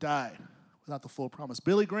Wigglesworth died without the full promise.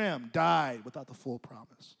 Billy Graham died without the full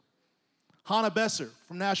promise. Hannah Besser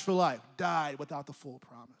from Nashville Life died without the full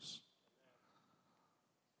promise.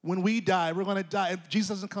 When we die, we're going to die. If Jesus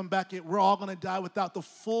doesn't come back yet, we're all going to die without the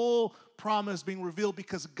full promise being revealed,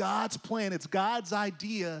 because God's plan, it's God's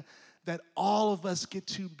idea that all of us get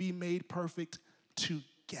to be made perfect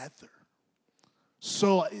together.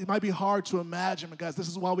 So it might be hard to imagine, but guys, this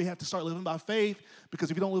is why we have to start living by faith, because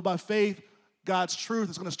if you don't live by faith, God's truth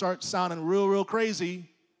is going to start sounding real crazy.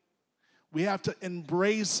 We have to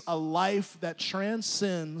embrace a life that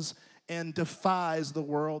transcends and defies the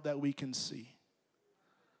world that we can see.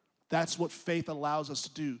 That's what faith allows us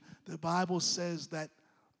to do. The Bible says that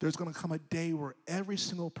there's going to come a day where every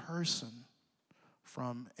single person,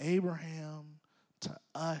 from Abraham to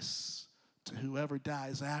us to whoever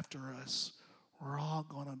dies after us, we're all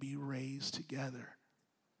going to be raised together.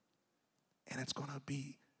 And it's going to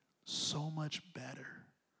be so much better.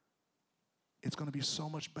 It's going to be so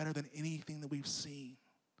much better than anything that we've seen.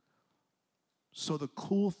 So the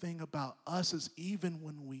cool thing about us is even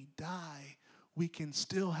when we die, we can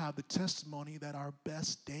still have the testimony that our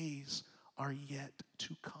best days are yet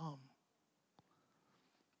to come.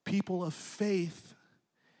 People of faith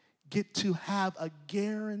get to have a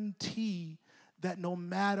guarantee that no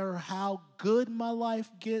matter how good my life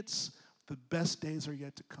gets, the best days are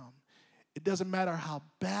yet to come. It doesn't matter how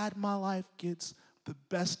bad my life gets, the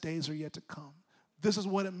best days are yet to come. This is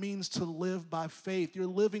what it means to live by faith. You're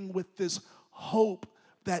living with this hope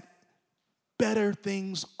that better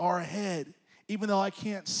things are ahead. Even though I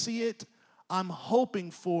can't see it, I'm hoping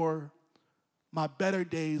for my better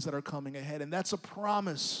days that are coming ahead. And that's a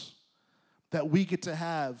promise that we get to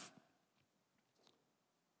have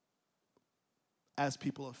as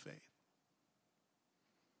people of faith.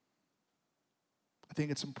 I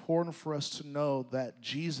think it's important for us to know that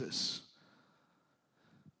Jesus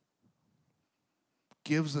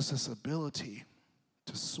gives us this ability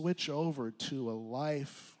to switch over to a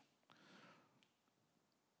life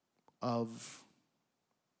of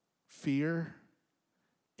fear,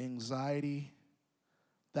 anxiety.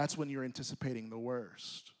 That's when you're anticipating the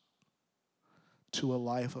worst. To a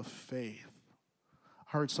life of faith.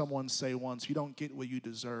 I heard someone say once, you don't get what you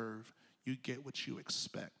deserve, you get what you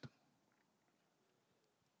expect.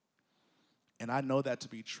 And I know that to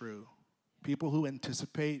be true. People who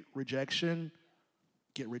anticipate rejection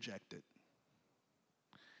get rejected.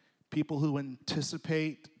 People who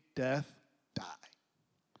anticipate death die.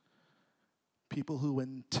 People who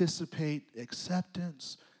anticipate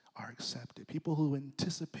acceptance are accepted. People who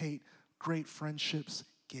anticipate great friendships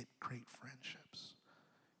get great friendships.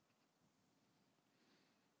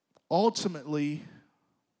 Ultimately,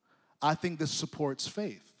 I think this supports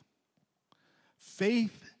faith.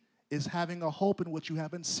 Faith is having a hope in what you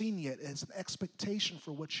haven't seen yet. It's an expectation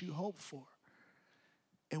for what you hope for.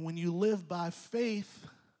 And when you live by faith,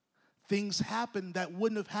 things happen that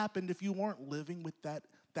wouldn't have happened if you weren't living with that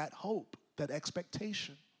hope, that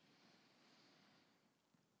expectation.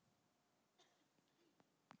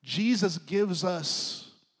 Jesus gives us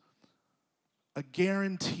a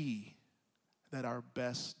guarantee that our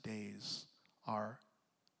best days are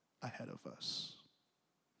ahead of us.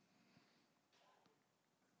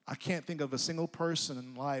 I can't think of a single person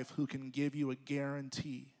in life who can give you a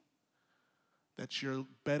guarantee that your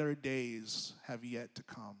better days have yet to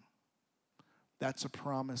come. That's a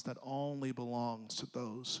promise that only belongs to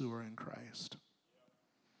those who are in Christ.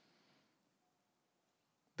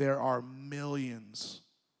 There are millions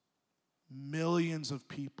of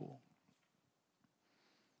people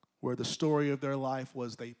where the story of their life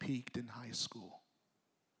was they peaked in high school.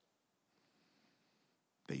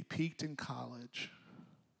 They peaked in college.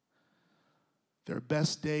 Their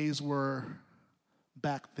best days were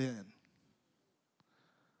back then.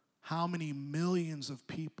 How many millions of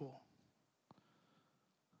people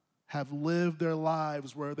have lived their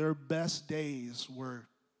lives where their best days were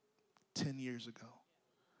 10 years ago,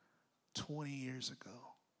 20 years ago,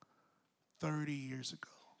 30 years ago?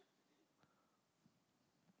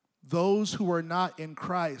 Those who are not in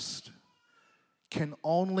Christ can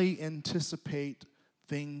only anticipate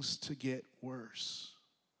things to get worse.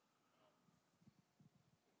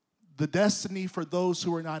 The destiny for those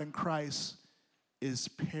who are not in Christ is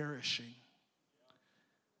perishing,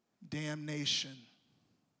 damnation,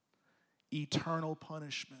 eternal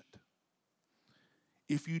punishment.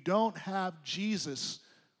 If you don't have Jesus,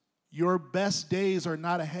 your best days are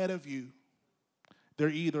not ahead of you. They're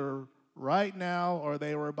either right now or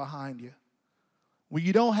they were behind you. When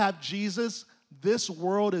you don't have Jesus, this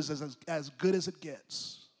world is as good as it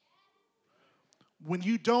gets. When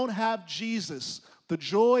you don't have Jesus, the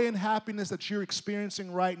joy and happiness that you're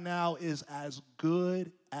experiencing right now is as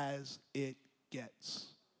good as it gets.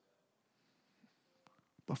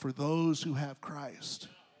 But for those who have Christ,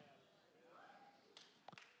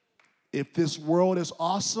 if this world is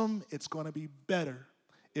awesome, it's going to be better.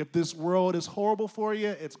 If this world is horrible for you,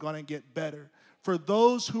 it's going to get better. For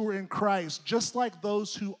those who are in Christ, just like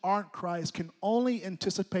those who aren't Christ, can only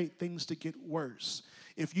anticipate things to get worse.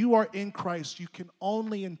 If you are in Christ, you can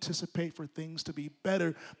only anticipate for things to be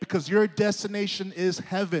better because your destination is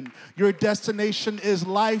heaven. Your destination is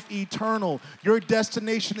life eternal. Your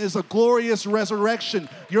destination is a glorious resurrection.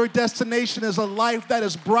 Your destination is a life that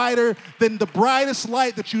is brighter than the brightest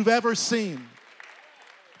light that you've ever seen.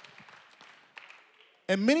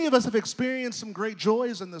 And many of us have experienced some great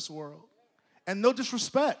joys in this world. And no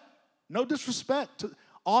disrespect.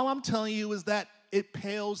 All I'm telling you is that it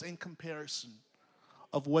pales in comparison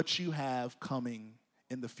of what you have coming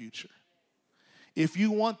in the future. If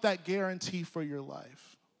you want that guarantee for your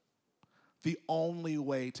life, the only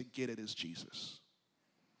way to get it is Jesus.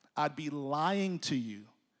 I'd be lying to you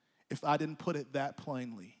if I didn't put it that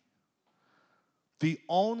plainly. The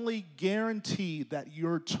only guarantee that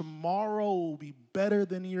your tomorrow will be better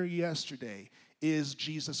than your yesterday is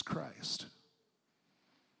Jesus Christ.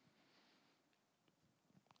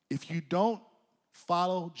 If you don't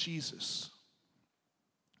follow Jesus,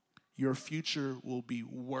 your future will be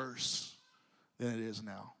worse than it is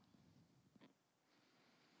now.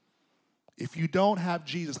 If you don't have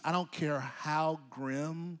Jesus, I don't care how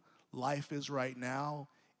grim life is right now,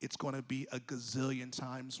 it's going to be a gazillion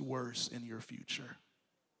times worse in your future.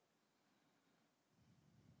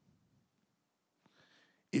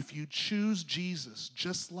 If you choose Jesus,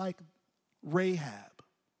 just like Rahab,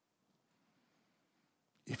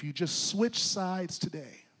 if you just switch sides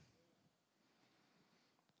today,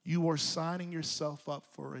 you are signing yourself up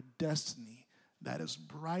for a destiny that is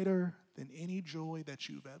brighter than any joy that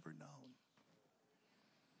you've ever known.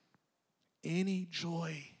 Any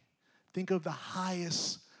joy. Think of the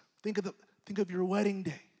highest. Think of your wedding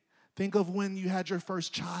day. Think of when you had your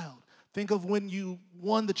first child. Think of when you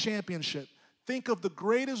won the championship. Think of the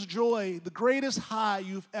greatest joy, the greatest high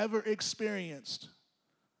you've ever experienced.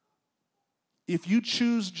 If you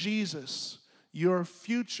choose Jesus, your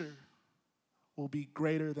future will be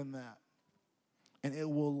greater than that. And it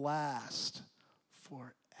will last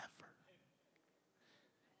forever.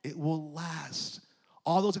 It will last.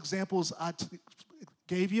 All those examples I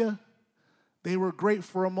gave you, they were great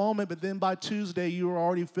for a moment, but then by Tuesday, you were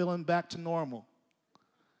already feeling back to normal.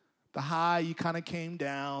 The high, you kind of came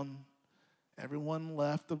down. Everyone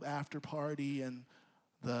left the after party, and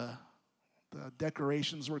the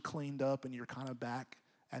decorations were cleaned up, and you're kind of back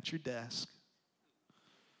at your desk.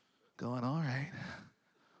 Going, all right,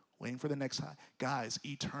 waiting for the next high. Guys,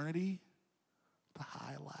 eternity, the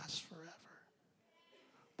high lasts forever.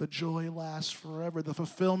 The joy lasts forever. The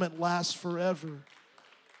fulfillment lasts forever.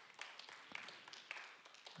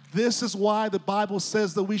 This is why the Bible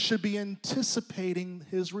says that we should be anticipating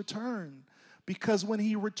his return. Because when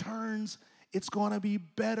he returns, It's going to be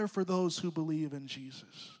better for those who believe in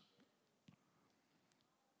Jesus.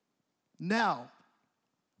 Now,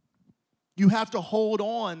 you have to hold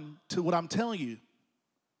on to what I'm telling you.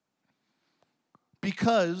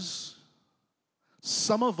 Because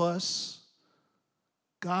some of us,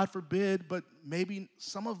 God forbid, but maybe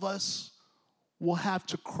some of us will have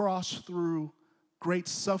to cross through great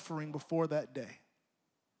suffering before that day.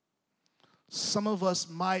 Some of us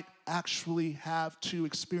might actually have to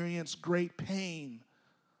experience great pain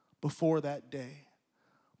before that day.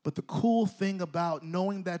 But the cool thing about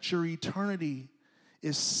knowing that your eternity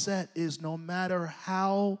is set is no matter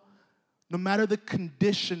the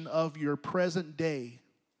condition of your present day,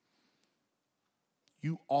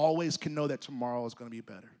 you always can know that tomorrow is going to be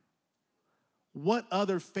better. What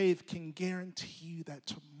other faith can guarantee you that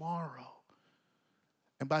tomorrow,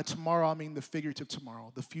 and by tomorrow I mean the figurative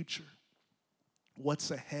tomorrow, the future, what's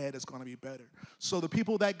ahead is going to be better. So the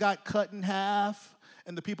people that got cut in half,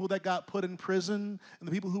 and the people that got put in prison, and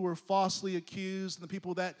the people who were falsely accused, and the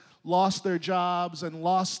people that lost their jobs and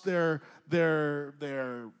lost their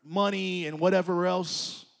money and whatever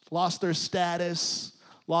else, lost their status,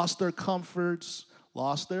 lost their comforts,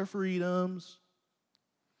 lost their freedoms.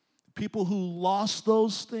 People who lost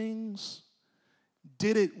those things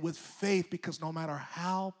did it with faith, because no matter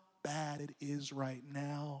how bad it is right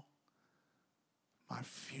now, my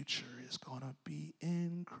future is going to be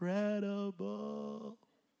incredible.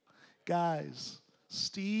 Guys,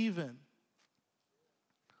 Stephen,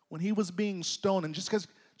 when he was being stoned, and just in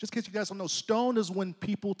case you guys don't know, stoned is when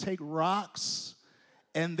people take rocks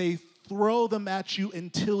and they throw them at you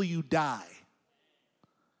until you die.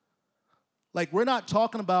 Like, we're not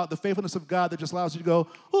talking about the faithfulness of God that just allows you to go,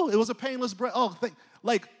 oh, it was a painless breath.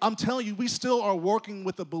 Like, I'm telling you, we still are working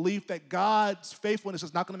with the belief that God's faithfulness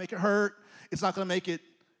is not going to make it hurt. It's not going to make it,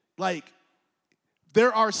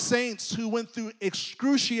 there are saints who went through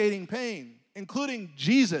excruciating pain, including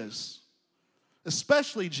Jesus,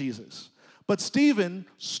 especially Jesus. But Stephen,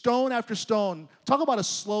 stone after stone, talk about a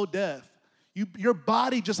slow death. Your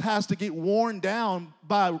body just has to get worn down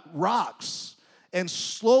by rocks and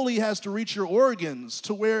slowly has to reach your organs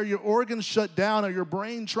to where your organs shut down or your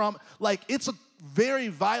brain trauma. It's a very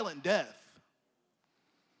violent death.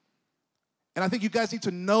 And I think you guys need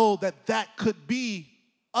to know that that could be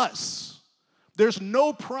us. There's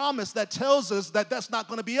no promise that tells us that that's not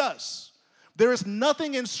going to be us. There is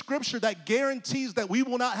nothing in Scripture that guarantees that we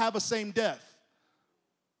will not have a same death.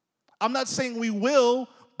 I'm not saying we will,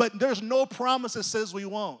 but there's no promise that says we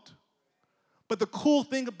won't. But the cool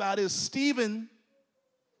thing about it is Stephen,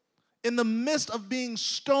 in the midst of being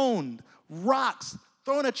stoned, rocks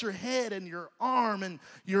thrown at your head and your arm and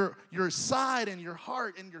your side and your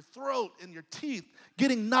heart and your throat and your teeth,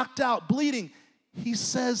 getting knocked out, bleeding, he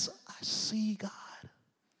says, I see God.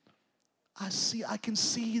 I can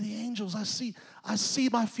see the angels. I see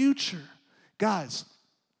my future. Guys,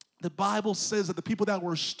 the Bible says that the people that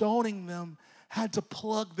were stoning them had to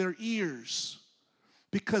plug their ears,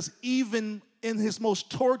 because even in his most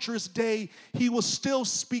torturous day, he was still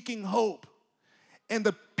speaking hope. And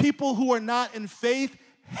the people who are not in faith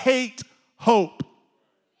hate hope.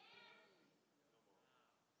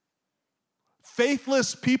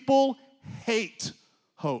 Faithless people hate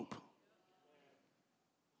hope.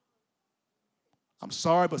 I'm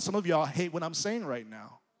sorry, but some of y'all hate what I'm saying right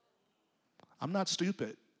now. I'm not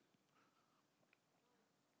stupid.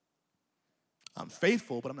 I'm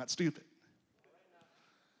faithful, but I'm not stupid.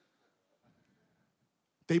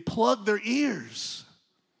 They plug their ears.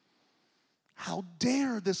 How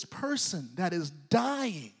dare this person that is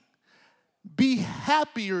dying be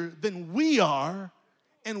happier than we are,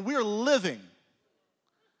 and we're living?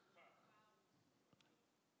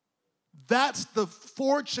 That's the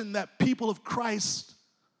fortune that people of Christ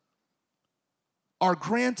are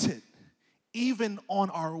granted. Even on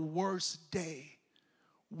our worst day,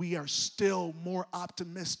 we are still more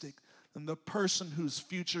optimistic than the person whose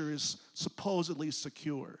future is supposedly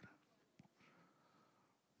secured.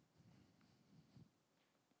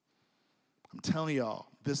 I'm telling y'all,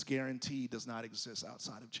 this guarantee does not exist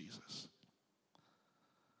outside of Jesus.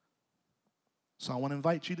 So I want to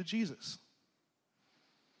invite you to Jesus.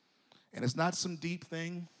 And it's not some deep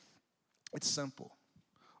thing. It's simple.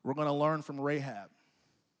 We're going to learn from Rahab.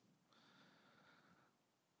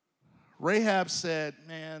 Rahab said,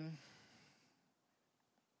 man,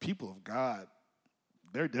 people of God,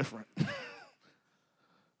 they're different.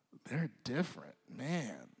 They're different,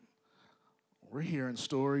 man. We're hearing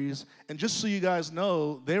stories. And just so you guys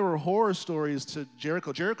know, there were horror stories to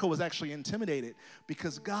Jericho. Jericho was actually intimidated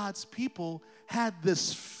because God's people had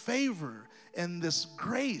this favor and this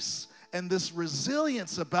grace and this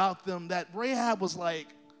resilience about them that Rahab was like,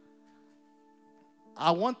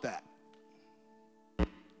 I want that.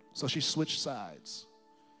 So she switched sides.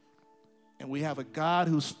 And we have a God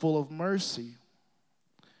who's full of mercy.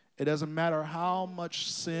 It doesn't matter how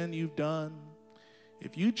much sin you've done.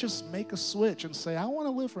 If you just make a switch and say, I want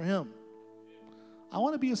to live for him. I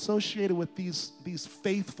want to be associated with these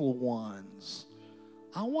faithful ones.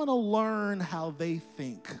 I want to learn how they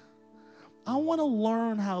think. I want to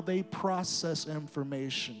learn how they process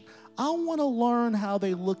information. I want to learn how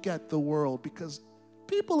they look at the world, because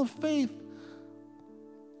people of faith,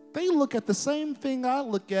 they look at the same thing I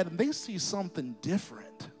look at and they see something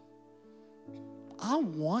different. I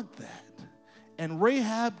want that. And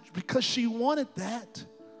Rahab, because she wanted that,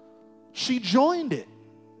 she joined it.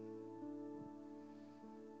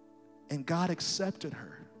 And God accepted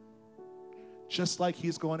her. Just like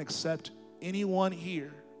he's going to accept anyone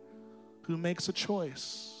here who makes a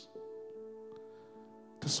choice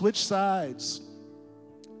to switch sides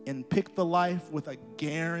and pick the life with a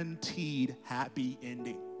guaranteed happy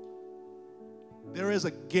ending. There is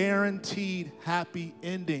a guaranteed happy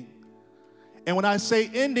ending. And when I say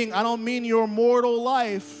ending, I don't mean your mortal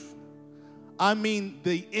life. I mean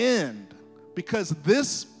the end. Because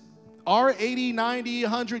our 80, 90,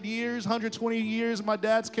 100 years, 120 years, in my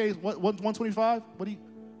dad's case, 125?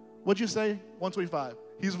 What'd you say? 125.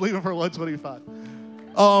 He's believing for 125.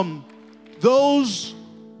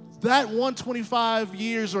 That 125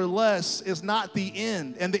 years or less is not the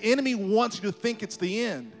end. And the enemy wants you to think it's the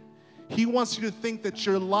end. He wants you to think that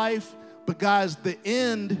your life, but guys, the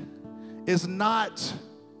end is not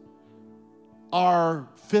our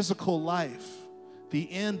physical life.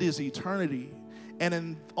 The end is eternity.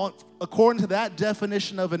 And according to that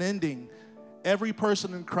definition of an ending, every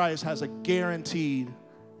person in Christ has a guaranteed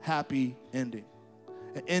happy ending.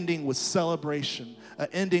 An ending with celebration, an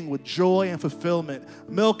ending with joy and fulfillment,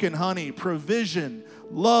 milk and honey, provision,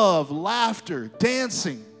 love, laughter,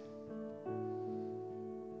 dancing.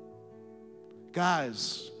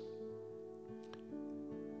 Guys,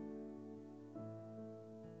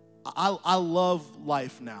 I love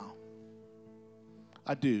life now.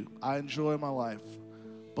 I do. I enjoy my life.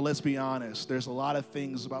 But let's be honest, there's a lot of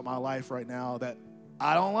things about my life right now that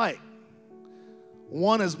I don't like.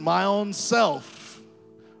 One is my own self,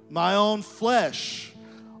 my own flesh.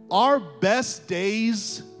 Our best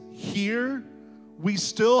days here, we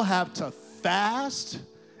still have to fast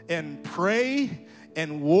and pray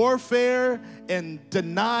and warfare and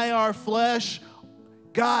deny our flesh.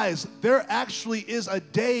 Guys, there actually is a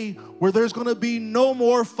day where there's going to be no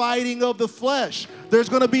more fighting of the flesh. There's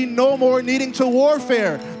going to be no more needing to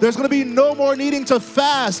warfare. There's going to be no more needing to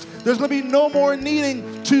fast. There's going to be no more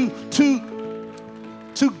needing to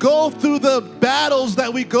go through the battles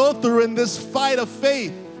that we go through in this fight of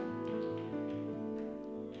faith.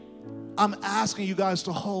 I'm asking you guys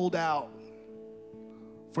to hold out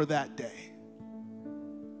for that day.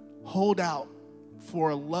 Hold out for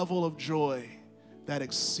a level of joy that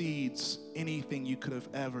exceeds anything you could have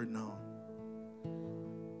ever known.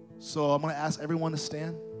 So I'm going to ask everyone to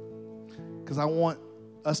stand, because I want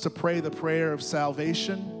us to pray the prayer of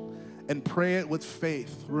salvation and pray it with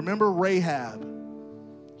faith. Remember Rahab.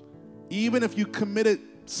 Even if you committed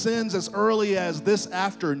sins as early as this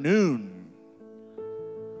afternoon,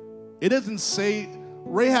 it doesn't say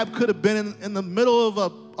Rahab could have been in the middle of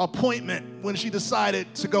an appointment when she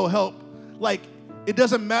decided to go help. Like, it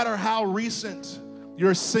doesn't matter how recent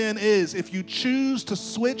your sin is. If you choose to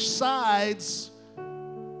switch sides,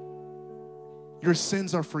 your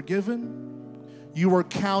sins are forgiven. You are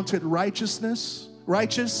counted righteous.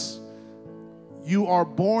 You are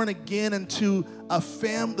born again into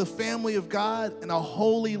the family of God and a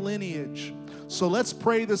holy lineage. So let's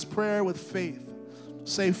pray this prayer with faith.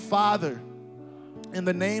 Say, Father, in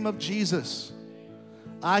the name of Jesus,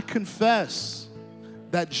 I confess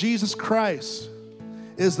that Jesus Christ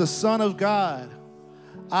is the Son of God.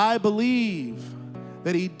 I believe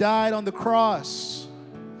that he died on the cross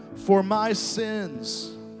for my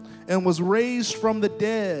sins and was raised from the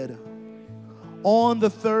dead on the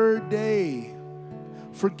third day.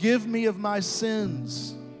 Forgive me of my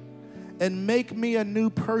sins and make me a new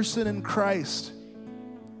person in Christ.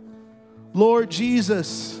 Lord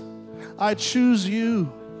Jesus, I choose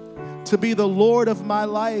you to be the Lord of my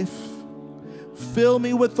life. Fill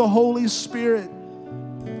me with the Holy Spirit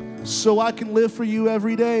so I can live for you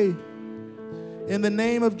every day. In the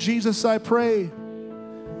name of Jesus, I pray.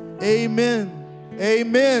 Amen.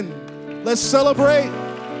 Amen. Let's celebrate.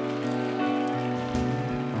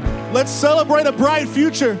 Let's celebrate a bright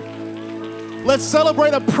future. Let's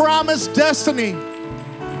celebrate a promised destiny.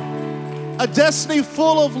 a destiny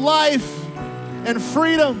full of life and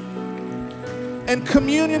freedom and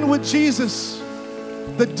communion with Jesus,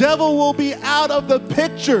 the devil will be out of the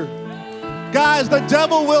picture. Guys, the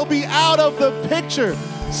devil will be out of the picture.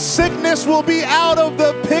 Sickness will be out of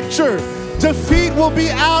the picture. Defeat will be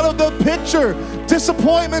out of the picture.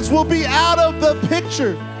 Disappointments will be out of the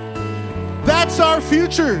picture. That's our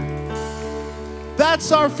future.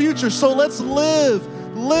 That's our future. So let's live.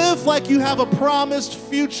 Live like you have a promised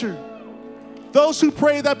future. Those who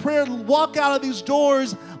pray that prayer, walk out of these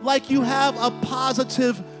doors like you have a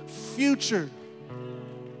positive future.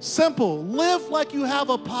 Simple. Live like you have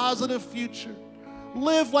a positive future.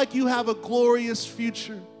 Live like you have a glorious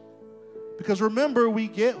future. Because remember, we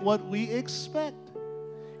get what we expect.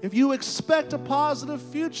 If you expect a positive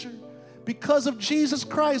future, because of Jesus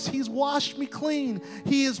Christ, He's washed me clean.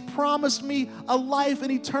 He has promised me a life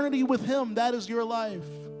and eternity with Him. That is your life.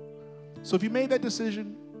 So if you made that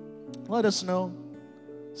decision, let us know.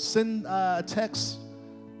 Send a text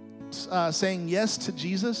saying yes to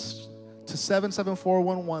Jesus to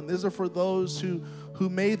 77411. These are for those who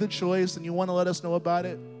made the choice and you want to let us know about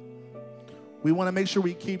it. We want to make sure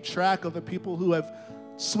we keep track of the people who have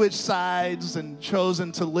switched sides and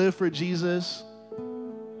chosen to live for Jesus.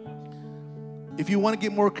 If you want to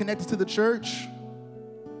get more connected to the church,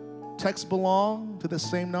 text belong to the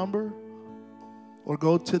same number or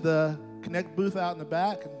go to the Connect booth out in the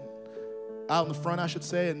back, and out in the front, I should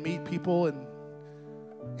say, and meet people and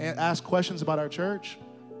ask questions about our church.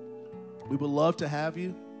 We would love to have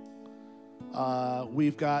you.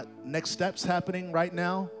 We've got next steps happening right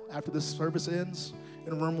now after this service ends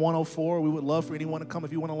in room 104. We would love for anyone to come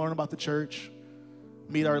if you want to learn about the church,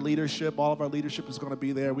 meet our leadership. All of our leadership is going to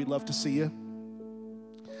be there. We'd love to see you.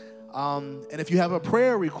 And if you have a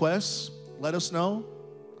prayer request, let us know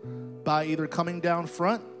by either coming down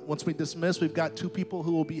front. Once we dismiss, we've got 2 people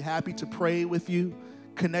who will be happy to pray with you,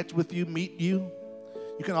 connect with you, meet you.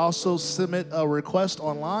 You can also submit a request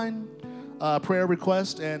online, prayer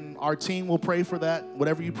request, and our team will pray for that.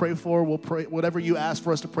 Whatever you pray for, we'll pray. Whatever you ask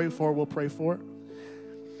for us to pray for, we'll pray for.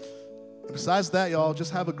 And besides that, y'all,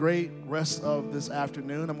 just have a great rest of this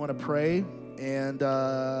afternoon. I'm going to pray, and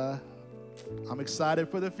I'm excited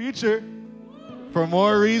for the future for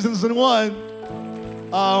more reasons than one.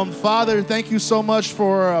 Father, thank you so much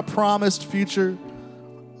for a promised future.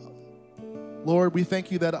 Lord, we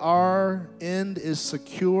thank you that our end is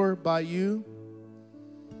secure by you.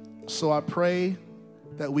 So I pray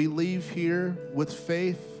that we leave here with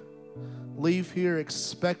faith, leave here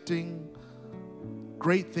expecting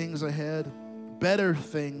great things ahead, better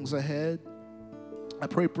things ahead. I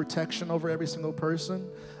pray protection over every single person.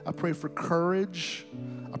 I pray for courage.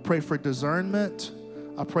 I pray for discernment.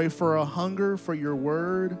 I pray for a hunger for your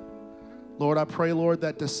word. Lord, I pray, Lord,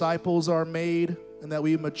 that disciples are made and that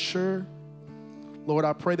we mature. Lord,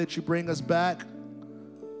 I pray that you bring us back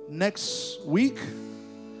next week.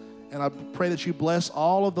 And I pray that you bless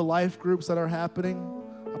all of the life groups that are happening.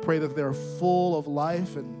 I pray that they're full of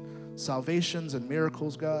life and salvations and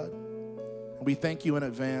miracles, God. And we thank you in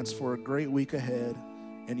advance for a great week ahead.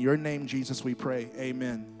 In your name, Jesus, we pray.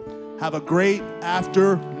 Amen. Have a great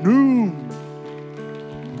afternoon.